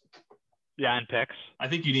picks. Yeah, and picks. I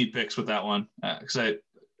think you need picks with that one. Because I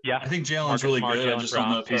think Jalen's really good. I just don't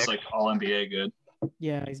know if he's like all NBA good.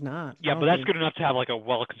 Yeah, he's not. Yeah, but that's good enough to have like a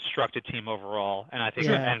well-constructed team overall, and I think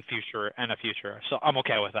and a future. So I'm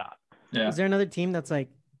okay with that. Yeah. Is there another team that's like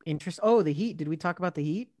interesting? Oh, the Heat. Did we talk about the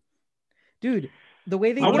Heat? Dude, the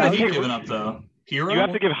way they what have you given up though? Hero? You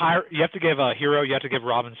have to give a Hero. You have to give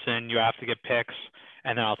Robinson. You have to give picks,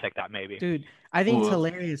 and then I'll take that maybe. Dude, I think it's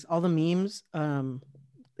hilarious. All the memes.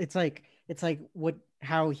 It's like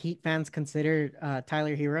how Heat fans consider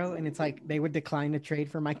Tyler Hero, and it's like they would decline to trade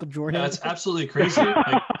for Michael Jordan. Yeah, that's absolutely crazy.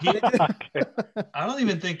 Like,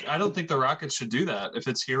 I don't think the Rockets should do that. If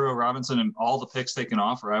it's Hero, Robinson, and all the picks they can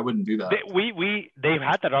offer, I wouldn't do that. They've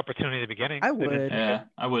had that opportunity at the beginning. I would. Yeah,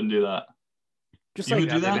 I wouldn't do that. Just you would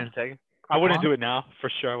do that? I wouldn't do it now, for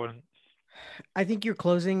sure. I wouldn't. I think you're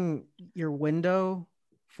closing your window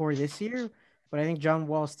for this year, but I think John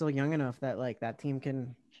Wall's still young enough that like that team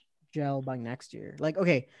can gel by next year. Like,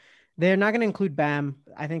 okay, they're not going to include Bam.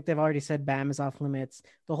 I think they've already said Bam is off limits.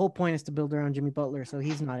 The whole point is to build around Jimmy Butler, so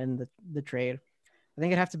he's not in the trade. I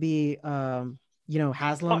think it'd have to be,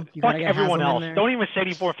 Haslam. Fuck everyone else. Don't even say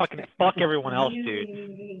anymore. Fuck everyone else,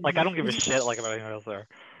 dude. Like, I don't give a shit like about anyone else there.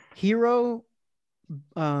 Hero,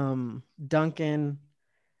 Duncan.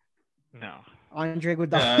 No. Andre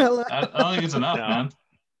Iguodala. I don't think it's enough, man.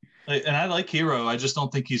 And I like Hero. I just don't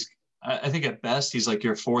think I think at best he's like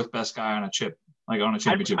your fourth best guy on a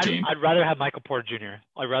championship team. I'd rather have Michael Porter Jr.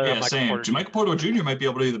 Michael Porter Jr. might be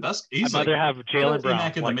able to be the best. I'd rather have Jaylen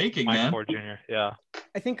Brown in the making, Michael man. Porter Jr. Yeah.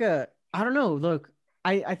 I think I don't know. Look,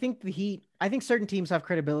 I think the Heat. I think certain teams have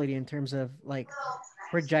credibility in terms of like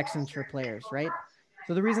projections for players, right?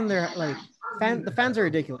 So the reason they're like the fans are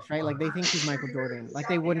ridiculous, right? Like they think he's Michael Jordan. Like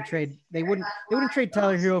they wouldn't trade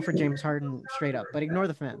Tyler Hero for James Harden straight up, but ignore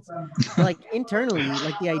the fans. Like internally,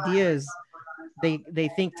 like the idea is they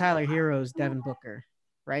think Tyler Hero's Devin Booker,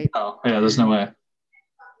 right? Oh yeah, there's no way.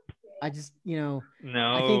 I just no.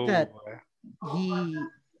 I think that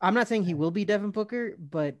I'm not saying he will be Devin Booker,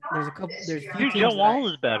 but there's dude, John Wall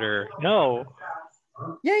is better. No.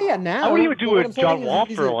 Yeah. Now I wouldn't even do a John Wall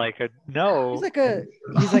for like a no.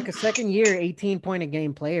 He's like a second year, 18 point a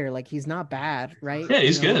game player. Like he's not bad, right? Yeah,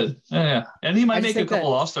 he's good. Yeah, and he might make a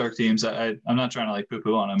couple All-Star teams. I'm not trying to like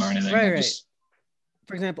poo-poo on him or anything. Right.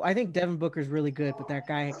 For example, I think Devin Booker's really good, but that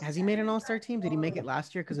guy has he made an All-Star team? Did he make it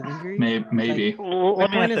last year because of injury? Maybe. Let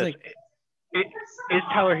me ask this. Is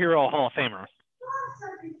Tyler Hero a Hall of Famer?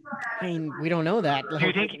 I mean, we don't know that. Do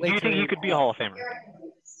you think he could be a Hall of Famer?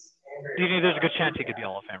 Do you think there's a good chance he could be a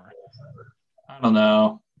Hall of Famer? I don't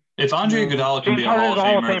know. If Andre Iguodala can be a Hall of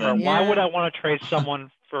Famer, then why would I want to trade someone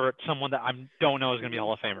for someone that I don't know is going to be a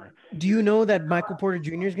Hall of Famer? Do you know that Michael Porter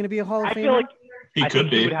Jr. is going to be a Hall of Famer? I feel like he could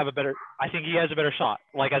be. He would have a better. I think he has a better shot.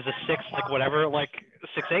 Like as a 6, like whatever, like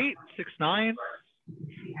 6'8", 6'9".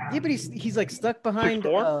 Yeah, but he's like stuck behind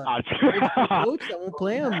coach that won't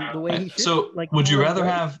play him the way he should. So like, would you rather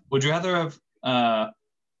have? I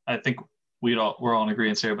think we're all in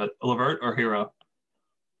agreement here, but LeVert or Hero?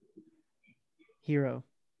 Hero.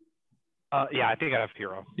 Yeah, I think I have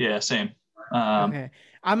Hero. Yeah, same. Okay.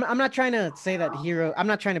 I'm not trying to say that Hero. I'm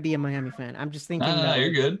not trying to be a Miami fan. I'm just thinking. No,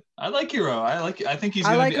 you're good. I like Hero. I think he's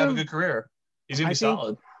gonna have a good career. He's gonna be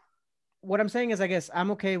solid. What I'm saying is, I guess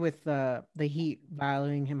I'm okay with the Heat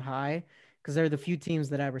valuing him high because they're the few teams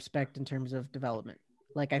that I respect in terms of development.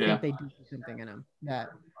 Like I think they do something in him that.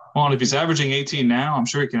 Well, and if he's averaging 18 now, I'm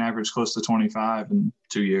sure he can average close to 25 in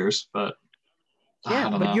 2 years. But yeah,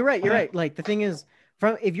 but you're right. You're right. Like the thing is,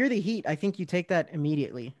 if you're the Heat, I think you take that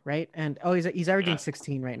immediately, right? And he's averaging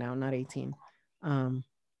 16 right now, not 18.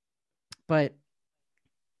 But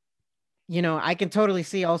I can totally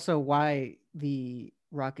see also why the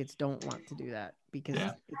Rockets don't want to do that because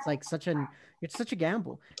it's like such a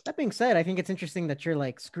gamble. That being said, I think it's interesting that you're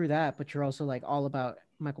like screw that, but you're also like all about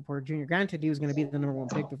Michael Porter Jr. Granted, he was going to be the number 1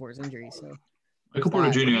 pick before his injury. So Michael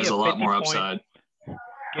Porter Jr. has a lot more upside.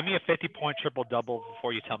 Give me a 50-point triple-double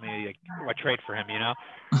before you tell me I trade for him.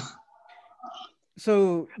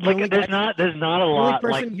 So like, there's not a lot.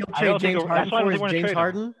 Like you'll trade James Harden for is James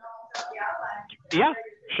Harden. Yeah,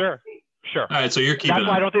 sure. All right, so you're keeping. That's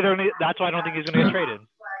why I don't think he's going to get traded.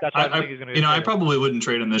 That's why I don't think he's going to get traded. I probably wouldn't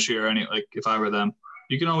trade him this year. If I were them,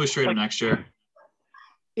 you can always trade him next year.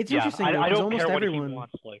 It's Yeah, interesting though, I 'cause don't almost care what he everyone.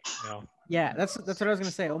 wants. Like, Yeah, that's what I was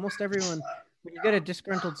gonna say. Almost everyone, when you get a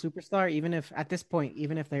disgruntled superstar, even if at this point,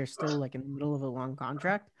 even if they're still like in the middle of a long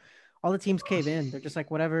contract, all the teams cave in. They're just like,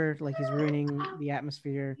 whatever, like he's ruining the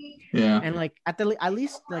atmosphere. Yeah. And like at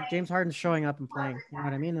least like James Harden's showing up and playing. You know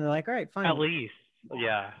what I mean? And they're like, all right, fine. at least,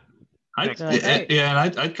 yeah. I'd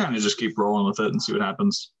kind of just keep rolling with it and see what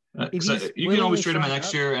happens. If he's You can always willingly trade him showing next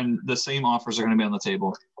up- year, and the same offers are going to be on the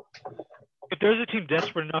table. If there's a team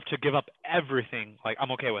desperate enough to give up everything, like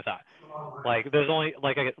I'm okay with that. Like there's only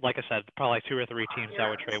like I said, probably like 2 or 3 teams I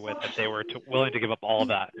would trade with if they were willing to give up all of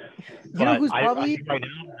that. You know who's I probably think right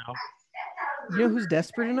now, no. you know who's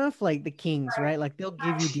desperate enough? Like the Kings, right? Like they'll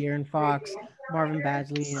give you De'Aaron Fox, Marvin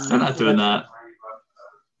Bagley, and They're not doing that.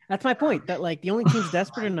 That's my point. That like the only teams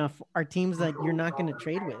desperate enough are teams that you're not going to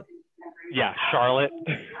trade with. Yeah, Charlotte.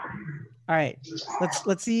 All right,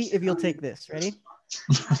 let's see if you'll take this. Ready?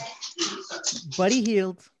 Buddy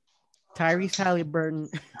Hield, Tyrese Halliburton,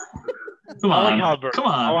 Come I like on. Halliburton.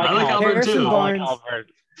 Come on. I like I like Halliburton Harrison too. Barnes. I like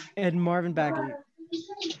Halliburton. and Marvin Bagley.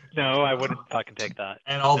 No, I wouldn't fucking take that.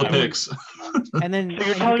 And all the No. picks. And then So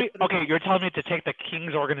you're telling me to take the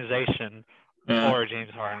Kings organization Yeah. or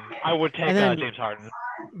James Harden. I would take And then- James Harden.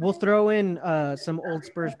 we'll throw in some old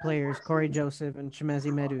Spurs players, Corey Joseph and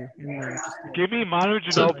Chimezi Medu. In there. Give me Manu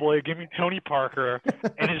Ginobili. Give me Tony Parker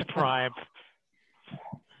in his prime.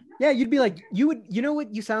 Yeah, you'd be like, you know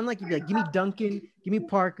what you sound like? You'd be like, give me Duncan, give me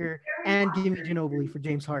Parker, and give me Ginobili for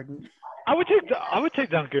James Harden. I would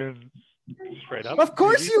take Duncan straight up. Of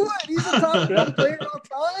course you would. He's a top player of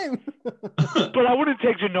all time. But I wouldn't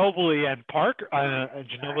take Ginobili and Parker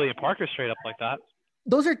straight up like that.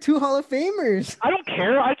 Those are 2 Hall of Famers. I don't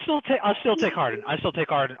care. I'll still take Harden.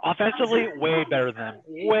 Offensively, way better than them.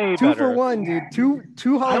 Way 2 better. for 1, dude.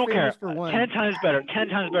 Two Hall I of don't care. Famers for 1. 10 times better. 10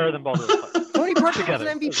 times better than both of them. Tony Parker was Together.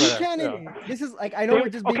 an MVP Together. candidate. Yeah. This is like, I know we're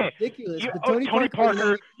just being Okay. ridiculous, but Tony Parker,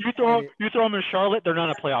 Parker, you throw him in Charlotte, they're not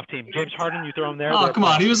a playoff team. James Harden, you throw him there. Oh, they're come a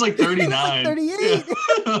on. playoff He was like 39. 38.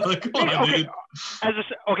 Yeah. Like, come on, okay. dude.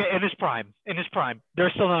 In his prime, they're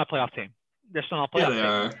still not a playoff team. They're still not a playoff Yeah, team. they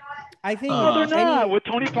are. I think No, they're not. any- With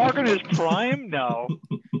Tony Parker in his prime, no.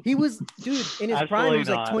 he was, dude, in his prime, he was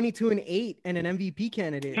Absolutely like not. 22-8 and an MVP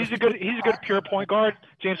candidate. He's a good pure point guard.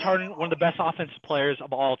 James Harden, one of the best offensive players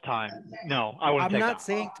of all time. No, I wouldn't I'm take not that.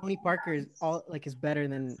 saying Tony Parker is better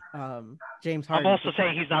than James I'm Harden. also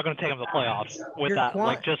saying he's not going to take him to the playoffs with You're that, quan-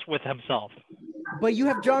 like just with himself. But you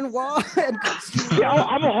have John Wall and Yeah,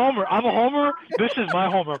 I'm a homer. This is my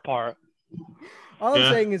homer part. all I'm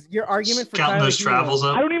Yeah. saying is your argument for Counting Tyler those Hero, travels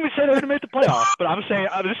up. I don't even say they're going to make the playoffs, but I'm saying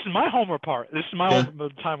this is my homer part. This is my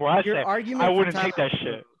time where I Your say argument I for wouldn't take Tyler that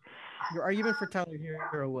Hero- shit. Your argument for Tyler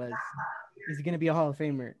Hero was he's going to be a Hall of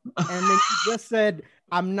Famer. And then you just said,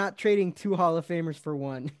 I'm not trading 2 Hall of Famers for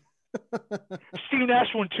 1. Steve Nash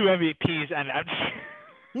won 2 MVPs,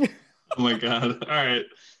 and Oh, my God. All right.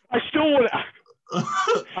 I still would. All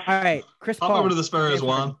right, Chris Hop Paul. over to the Spurs,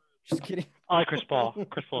 Juan. Just kidding. I like Chris Paul.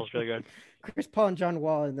 Chris Paul is really good. Chris Paul and John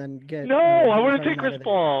Wall, and then get. No, I James wouldn't Harden take out Chris of there.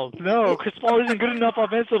 Paul. No, Chris Paul isn't good enough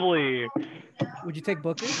offensively. Would you take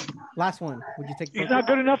Booker? Last one. Would you take Booker? He's not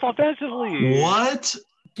good enough offensively. What?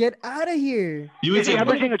 Get out of here. You would Is he take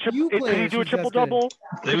averaging a You triple? Did he players do a who's triple that's good. double?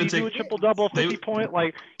 They Did would he do a take. triple double, they- 50-point?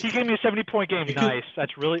 Like he gave me a 70-point game. He could- Nice.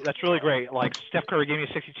 That's really great. Like Steph Curry gave me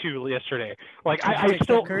a 62 yesterday. Like Would you I take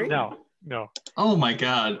still Steph Curry? no. Oh my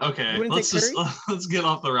God. Okay. You wouldn't Let's take just let's get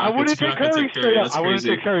off the I Rockets. wouldn't You're take not gonna Curry take straight up. That's I wouldn't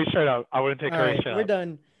crazy. take Curry straight up. I wouldn't take All Curry right, straight we're up.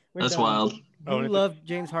 done. We're That's done. wild. I You wouldn't love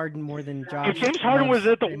James Harden more than Josh. If James Harden was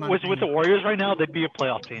loves with Draymond the Green. Warriors right now, they'd be a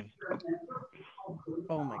playoff team.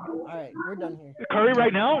 Oh my God! All right, we're done here. Curry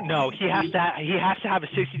right now, no, he has to have a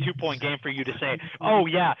 62-point game for you to say, oh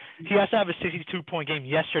yeah, he has to have a 62-point game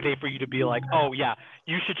yesterday for you to be like, oh yeah,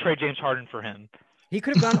 you should trade James Harden for him. He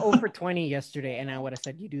could have gone 0 for 20 yesterday, and I would have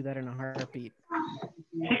said you do that in a heartbeat.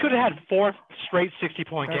 He could have had 4 straight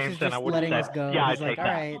 60-point Russ games, is and I just would have letting said, us go. yeah, I'd He's like, take all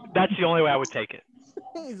that. right. That's the only way I would take it.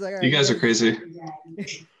 He's like, all You right, guys are crazy.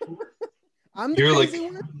 I'm the You're like crazy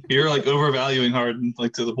one. you're like overvaluing Harden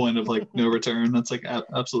like to the point of like no return. That's like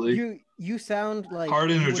absolutely. You sound like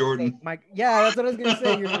Harden you or would Jordan? say yeah, that's what I was gonna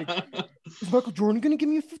say. You're like, is Michael Jordan gonna give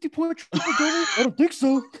me a 50-point triple double? I don't think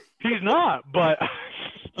so. He's not, but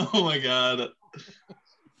Oh my God.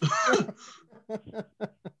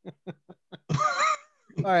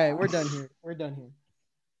 All right, we're done here. We're done here.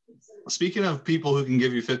 Speaking of people who can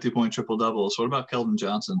give you 50-point triple doubles, what about Keldon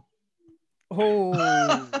Johnson?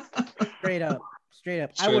 Oh, straight up. I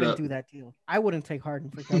Straight wouldn't up. do that deal. I wouldn't take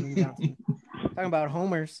Harden for Kevin Johnson. Talking about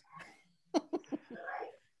homers.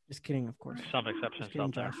 Just kidding, of course. some exceptions Just kidding,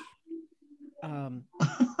 out there.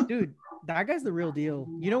 Josh. Dude, That guy's the real deal.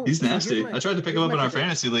 You know, He's so nasty. I tried to pick him up in our prediction.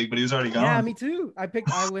 fantasy league, but he was already gone. Yeah, me too.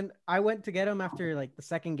 I went to get him after like the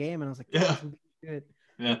second game, and I was like, Yeah. this would be good.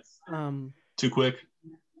 Yeah. Um, Too quick.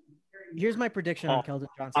 here's my prediction on Keldon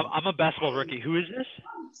Johnson. I'm a basketball rookie. Who is this?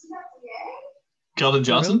 Keldon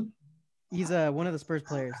Johnson? He's one of the Spurs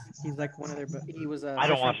players. He's like one of their. He was. I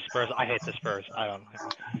don't watch the Spurs. I hate the Spurs. I don't.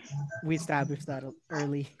 We established that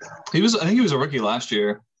early. I think he was a rookie last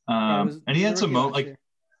year. Yeah, and he had some like. year.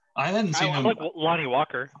 I hadn't seen him. I like Lonnie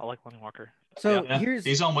Walker. So yeah.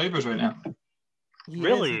 He's on waivers right now.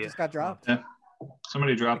 He just got dropped. Yeah.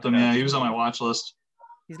 Somebody dropped him. Yeah, he was on my watch list.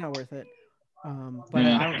 He's not worth it. But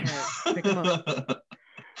I don't care. Pick him up.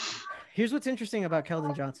 Here's what's interesting about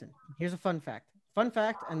Keldon Johnson. Here's a fun fact.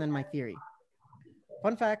 And then my theory.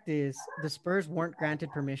 Fun fact is the Spurs weren't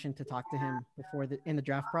granted permission to talk to him in the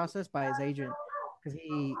draft process by his agent because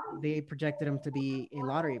they projected him to be a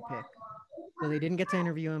lottery pick. So they didn't get to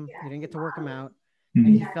interview him. They didn't get to work him out. And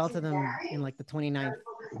he fell to them in like the 29th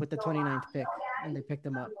with the 29th pick, and they picked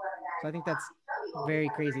him up. So I think that's very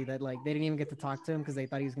crazy that like they didn't even get to talk to him because they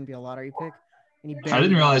thought he was going to be a lottery pick. And I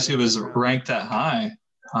didn't realize he was ranked that high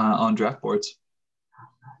on draft boards.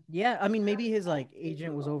 Yeah, I mean, maybe his like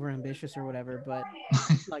agent was over ambitious or whatever, but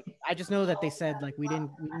like I just know that they said like we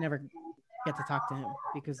never get to talk to him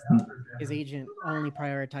because his agent only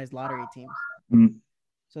prioritized lottery teams.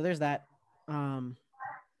 So there's that.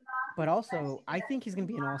 But also I think he's gonna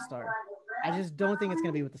be an all-star. I just don't think it's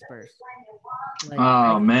gonna be with the Spurs.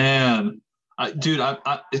 Like, man, dude,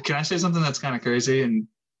 can I say something that's kind of crazy and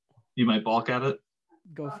you might balk at it?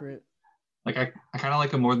 Go for it. Like I kind of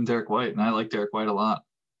like him more than Derek White, and I like Derek White a lot.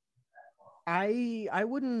 I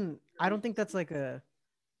don't think that's like a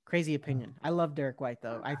crazy opinion. I love Derek White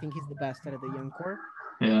though. I think he's the best out of the young core.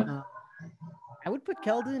 Yeah. I would put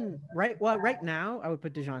Keldon right now. I would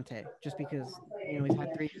put DeJounte just because he's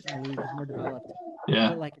had 3 years in the league, he's more developed. Yeah.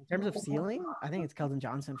 But like in terms of ceiling, I think it's Keldon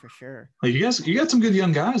Johnson for sure. Like you got some good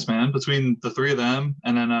young guys, man. Between the 3 of them,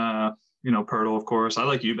 and then Pirtle, of course. I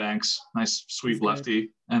like Eubanks, nice sweet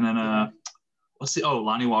lefty, and then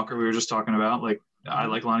Lonnie Walker. We were just talking about. Like I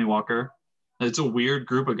like Lonnie Walker. It's a weird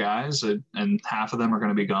group of guys, and half of them are going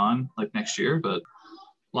to be gone like next year. But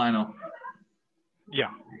Lionel,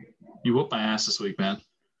 yeah. You whooped my ass this week, man.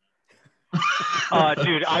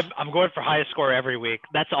 Dude, I'm going for highest score every week.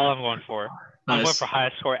 That's all I'm going for. Nice. I'm going for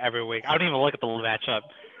highest score every week. I don't even look at the matchup.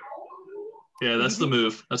 Yeah, that's the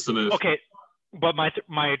move. Okay, but my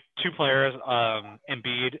 2 players,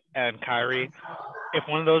 Embiid and Kyrie, if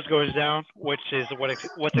one of those goes down, which is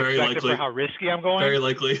what's Very expected likely. for how risky I'm going. Very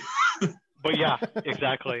likely. But yeah,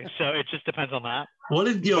 exactly. So it just depends on that.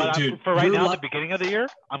 Dude? For right now, at the beginning of the year,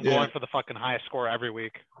 I'm going for the fucking highest score every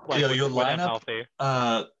week. Like, your lineup. Healthy.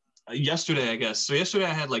 Yesterday, I guess. So yesterday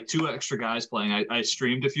I had like 2 extra guys playing. I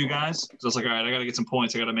streamed a few guys. So I was like, all right, I got to get some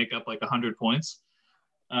points. I got to make up like 100 points.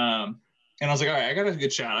 And I was like, all right, I got a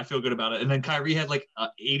good shot. I feel good about it. And then Kyrie had like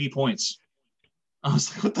 80 points. I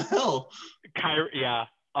was like, what the hell? Kyrie, yeah.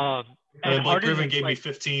 And Blake Griffin gave me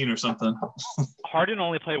 15 or something. Harden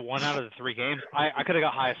only played 1 out of the 3 games. I could have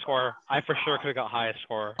got highest score. I for sure could have got highest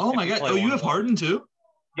score. Oh my god! Oh, you have Harden too?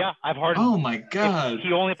 Yeah, I've Harden. Oh my god!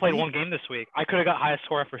 He only played 1 game this week. I could have got highest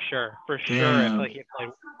score for sure. For sure. If he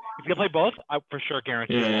had played both, I for sure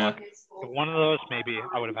guarantee. Yeah. One of those, maybe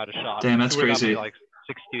I would have had a shot. Damn, that's crazy. Like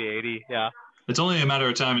 60 to 80. Yeah. It's only a matter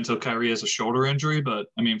of time until Kyrie has a shoulder injury, but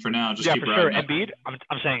I mean, for now, just keep riding. Yeah, for sure. Embiid.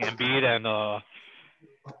 I'm saying Embiid and.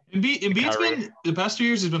 Embiid's been the past 2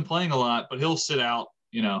 years. He's been playing a lot, but he'll sit out.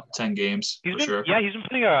 10 games for sure. Yeah, he's been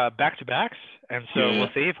playing back-to-backs, and so we'll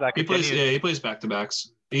see if that continues. He plays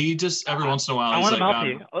back-to-backs. He just every once in a while. I want him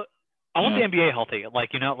healthy. I want the NBA healthy.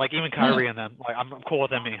 Like even Kyrie and them. Like I'm cool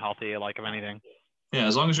with them being healthy. Like if anything. Yeah,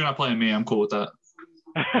 as long as you're not playing me, I'm cool with that.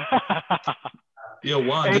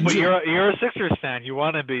 Hey, but you're a Sixers fan. You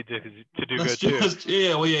want Embiid to do good too.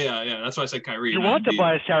 Yeah. That's why I said Kyrie. You want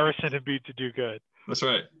Tobias Harris and Embiid to do good. That's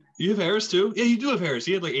right. You have Harris too? Yeah, you do have Harris.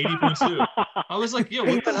 He had like 80 points too. I was like,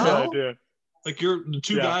 what the hell? Yeah, like the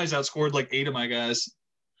 2 guys outscored like 8 of my guys.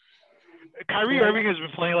 Kyrie Irving has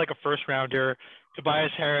been playing like a first rounder.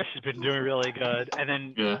 Tobias Harris has been doing really good, and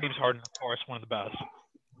then James Harden, of course, one of the best.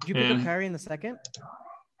 Did you pick up Kyrie in the second?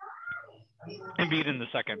 Embiid in the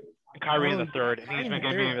second. Kyrie in the third. And he's been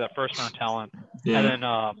giving me that first round talent. Yeah. And then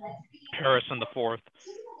Harris in the 4th.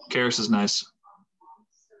 Harris is nice.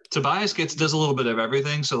 Tobias does a little bit of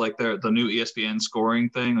everything. So like the new ESPN scoring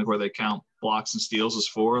thing, like where they count blocks and steals as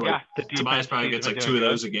 4. Like Tobias probably gets like 2 of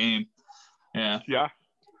those a game. Yeah. Yeah.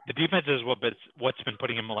 The defense is what's been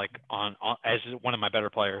putting him like on as one of my better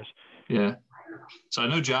players. Yeah. So I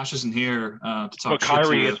know Josh isn't here to talk. But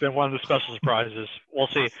Kyrie has been one of the special surprises. We'll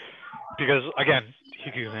see. because again,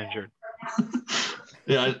 he could get injured.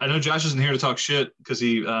 Yeah, I know Josh isn't here to talk shit because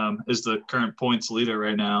he is the current points leader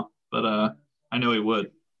right now, but I know he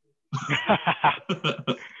would.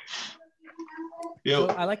 Yo,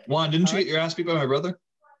 So Juan, didn't you get your ass beat by my brother?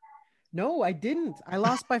 No, I didn't. I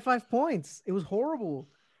lost by 5 points. It was horrible.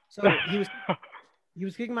 So he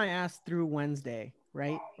was kicking my ass through Wednesday,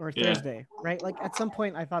 right? Or Yeah. Thursday, right? Like at some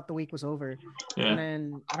point I thought the week was over. Yeah. And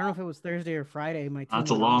then I don't know if it was Thursday or Friday. My team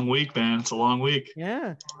That's a went long off. week, man. It's a long week.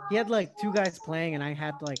 Yeah. He had like 2 guys playing and I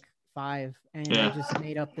had like 5. And I Yeah. just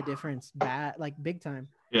made up the difference like big time.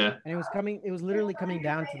 Yeah. And it was literally coming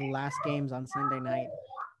down to the last games on Sunday night.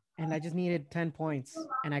 And I just needed 10 points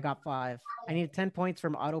and I got 5. I needed 10 points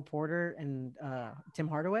from Otto Porter and Tim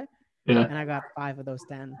Hardaway. Yeah. And I got 5 of those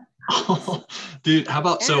 10. Dude, how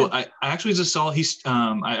about so I actually just saw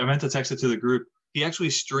I meant to text it to the group. He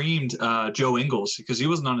actually streamed Joe Ingles because he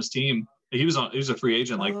wasn't on his team. He was a free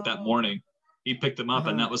agent like that morning. He picked him up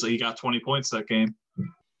and that was he got 20 points that game.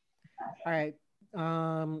 All right.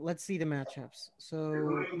 Let's see the matchups.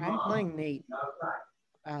 So I'm playing Nate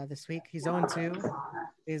this week. He's 0-2.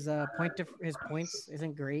 His points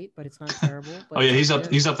isn't great, but it's not terrible. But oh yeah, he's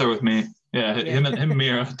up there with me. Yeah, him and me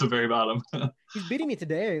are at the very bottom. He's beating me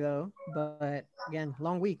today though, but again,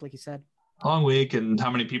 long week, like you said. Long week, and how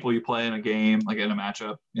many people you play in a game, like in a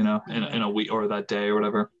matchup, in a week or that day or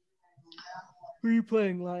whatever. Who are you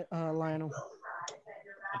playing, Lionel?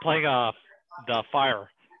 I'm playing the Fire.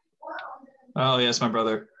 Oh yes, my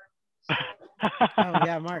brother. Oh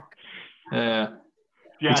yeah, Mark. Yeah.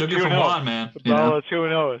 Yeah, we took it from Juan, man. Bro, it's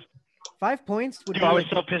 2-0. 5 points would be I was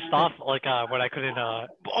so pissed off, like when I couldn't.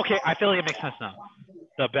 Okay, I feel like it makes sense now.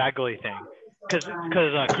 The Bagley thing, because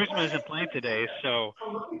Kuzma isn't playing today, so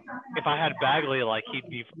if I had Bagley, like he'd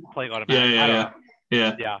be playing automatically. Yeah.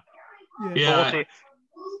 We'll see.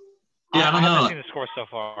 Yeah, I don't know. haven't seen the score so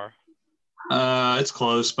far. It's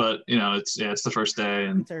close, but it's the first day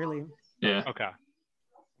and it's early. Yeah. Okay.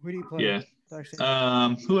 Who do you play? Yeah.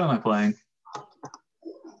 Who am I playing?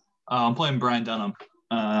 I'm playing Brian Dunham.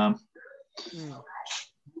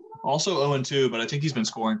 Also 0-2, but I think he's been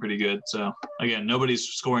scoring pretty good. So again, nobody's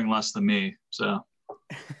scoring less than me. So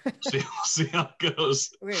see how it goes.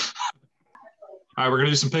 Okay. All right, we're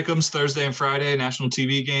gonna do some pick'ems Thursday and Friday, national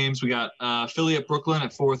TV games. We got Philly at Brooklyn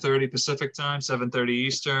at 4:30 Pacific time, 7:30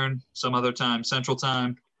 Eastern, some other time Central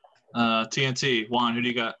time. TNT. Juan, who do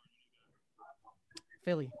you got?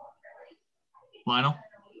 Philly. Lionel?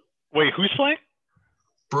 Wait, who's playing?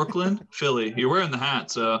 Brooklyn, Philly. You're wearing the hat,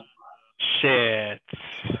 so. Shit.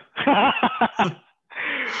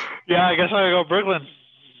 Yeah, I guess I'll go Brooklyn.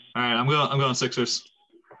 All right, I'm going Sixers.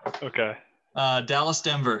 Okay. Dallas,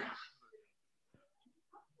 Denver.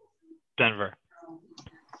 Denver.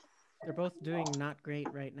 They're both doing not great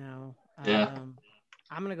right now. Yeah.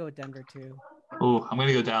 I'm gonna go with Denver too. Oh, I'm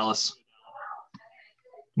gonna go Dallas.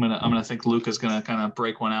 I'm gonna think Luka's gonna kind of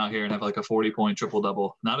break one out here and have like a 40-point triple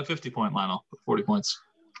double. Not a 50-point, Lionel, but 40 points.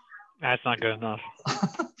 That's not good enough.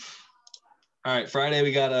 All right, Friday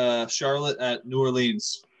we got Charlotte at New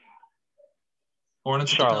Orleans.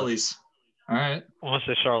 Hornets at the Pellies. All right. I want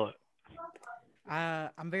to say Charlotte.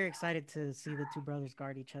 I'm very excited to see the two brothers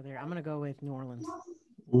guard each other. I'm gonna go with New Orleans.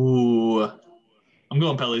 Ooh, I'm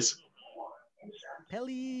going Pellies.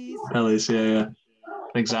 Pellies, yeah.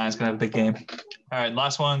 I think Zion's gonna have a big game. All right,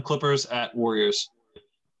 last one: Clippers at Warriors.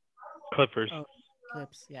 Clippers. Oh,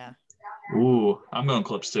 Clips, yeah. Ooh, I'm going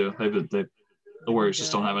Clips too. The Warriors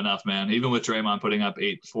just don't have enough, man. Even with Draymond putting up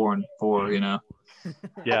 8, 4, and 4, Yeah,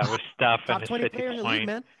 with Steph top and his 20 50 player in the league, point.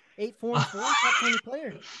 man. 8, 4, and 4, top 20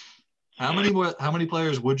 player. How many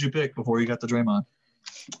players would you pick before you got the Draymond?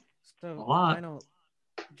 So A lot. I know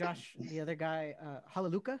Josh, the other guy,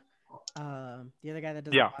 Halaluka, the other guy that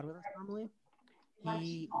does the pod with us normally.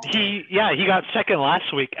 He got second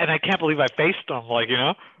last week, and I can't believe I faced him.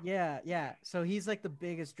 Yeah. So he's like the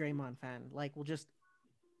biggest Draymond fan. Like, we'll just,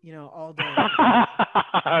 all day.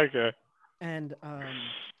 Okay. And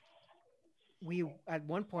we at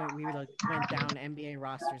one point we went down NBA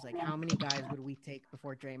rosters. Like, how many guys would we take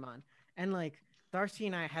before Draymond? And like Darcy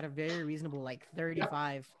and I had a very reasonable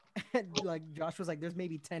 35. And like Josh was like, "There's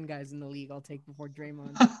maybe 10 guys in the league I'll take before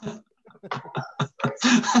Draymond."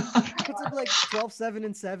 Puts up 12, 7,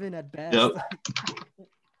 and 7 at best. Yep.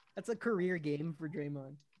 That's a career game for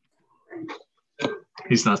Draymond.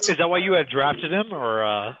 He's nuts. Is that why you had drafted him, or?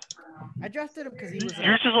 I drafted him because he was.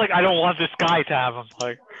 You're just like, I don't want this guy to have him.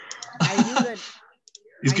 Like, I knew that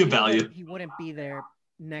he's good value. He wouldn't be there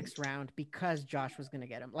next round because Josh was gonna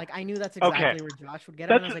get him. Like, I knew that's exactly where Josh would get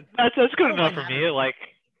him. And I was like, that's good enough for me. Like,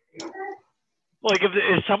 Like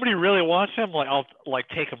if somebody really wants him, like I'll like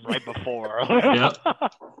take him right before. Yep.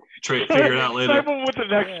 Figure it out later. Snipe him with the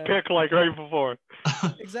next pick, like right before.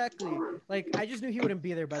 Exactly. Like I just knew he wouldn't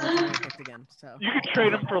be there by the time I picked again. So You could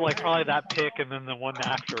trade him for like probably that pick and then the one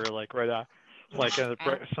after, like right at, like at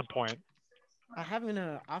some point. I haven't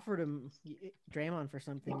offered him Draymond for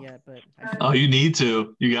something yet, but oh, you need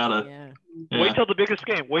to. You gotta. Yeah. Wait till the biggest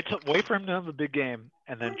game. Wait for him to have the big game,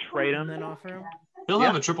 and then trade him. And then offer him. He'll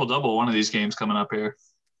have a triple-double one of these games coming up here.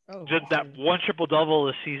 Oh, just that one triple-double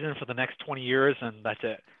this season for the next 20 years, and that's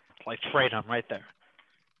it. Like trade him right there.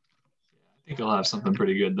 I think he'll have something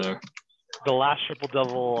pretty good there. The last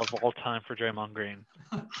triple-double of all time for Draymond Green,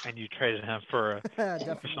 and you traded him for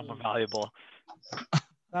someone valuable.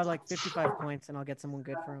 I have like 55 points, and I'll get someone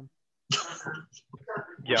good for him.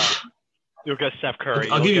 Yeah, you'll get Steph Curry.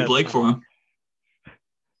 I'll give you Blake for him.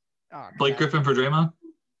 Oh, Blake Griffin for Draymond?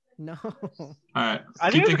 No. All right.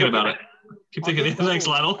 Keep thinking about it. Keep thinking. Thanks,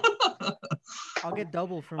 Lionel. I'll get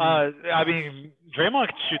double from. I mean, Draymond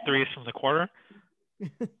can shoot threes from the corner.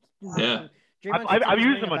 Yeah. I've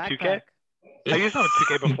used him on 2K. I used him on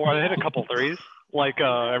 2K before. I hit a couple threes, like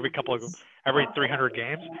every 300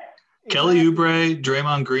 games. Kelly Oubre,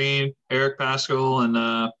 Draymond Green, Eric Paschall,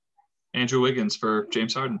 and Andrew Wiggins for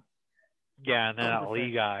James Harden. Yeah, and then that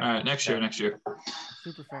Lee guy. All right, next year.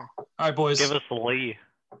 Super fair. All right, boys. Give us the Lee.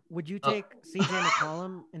 Would you take CJ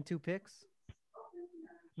McCollum in 2 picks?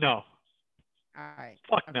 No. All right.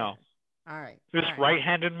 Fuck okay. No. All right. This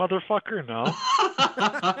right-handed motherfucker? No.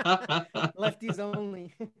 Lefties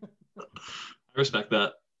only. I respect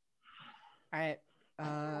that. All right.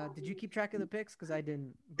 Did you keep track of the picks? Because I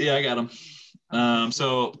didn't. Yeah, I got them.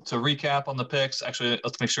 So to recap on the picks, actually,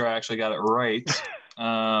 let's make sure I actually got it right.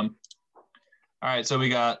 All right, so we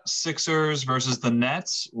got Sixers versus the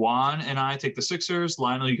Nets. Juan and I take the Sixers.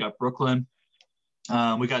 Lionel, you got Brooklyn.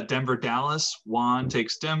 We got Denver, Dallas. Juan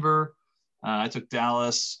takes Denver. I took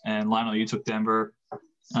Dallas, and Lionel, you took Denver.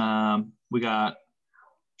 We got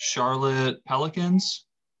Charlotte, Pelicans.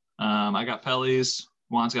 I got Pellies.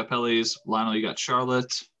 Juan's got Pellies. Lionel, you got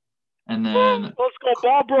Charlotte. And then let's go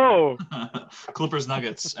ball, bro. Clippers,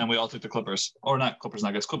 Nuggets, and we all took the Clippers. Or not Clippers,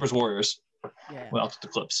 Nuggets. Clippers, Warriors. Yeah. We all took the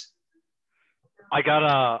Clips. I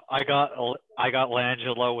got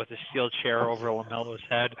LaAngelo with a steel chair over LaMelo's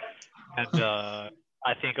head, and I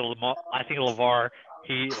think LeVar,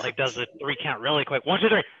 he like does a 3 count really quick, 1, 2,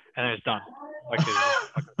 3, and then it's done.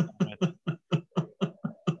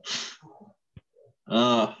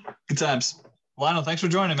 Good times. Lionel, thanks for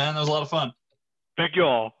joining, man. That was a lot of fun. Thank you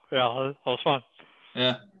all. Yeah, that was fun.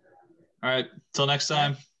 Yeah. All right. Till next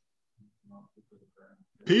time.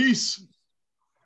 Peace.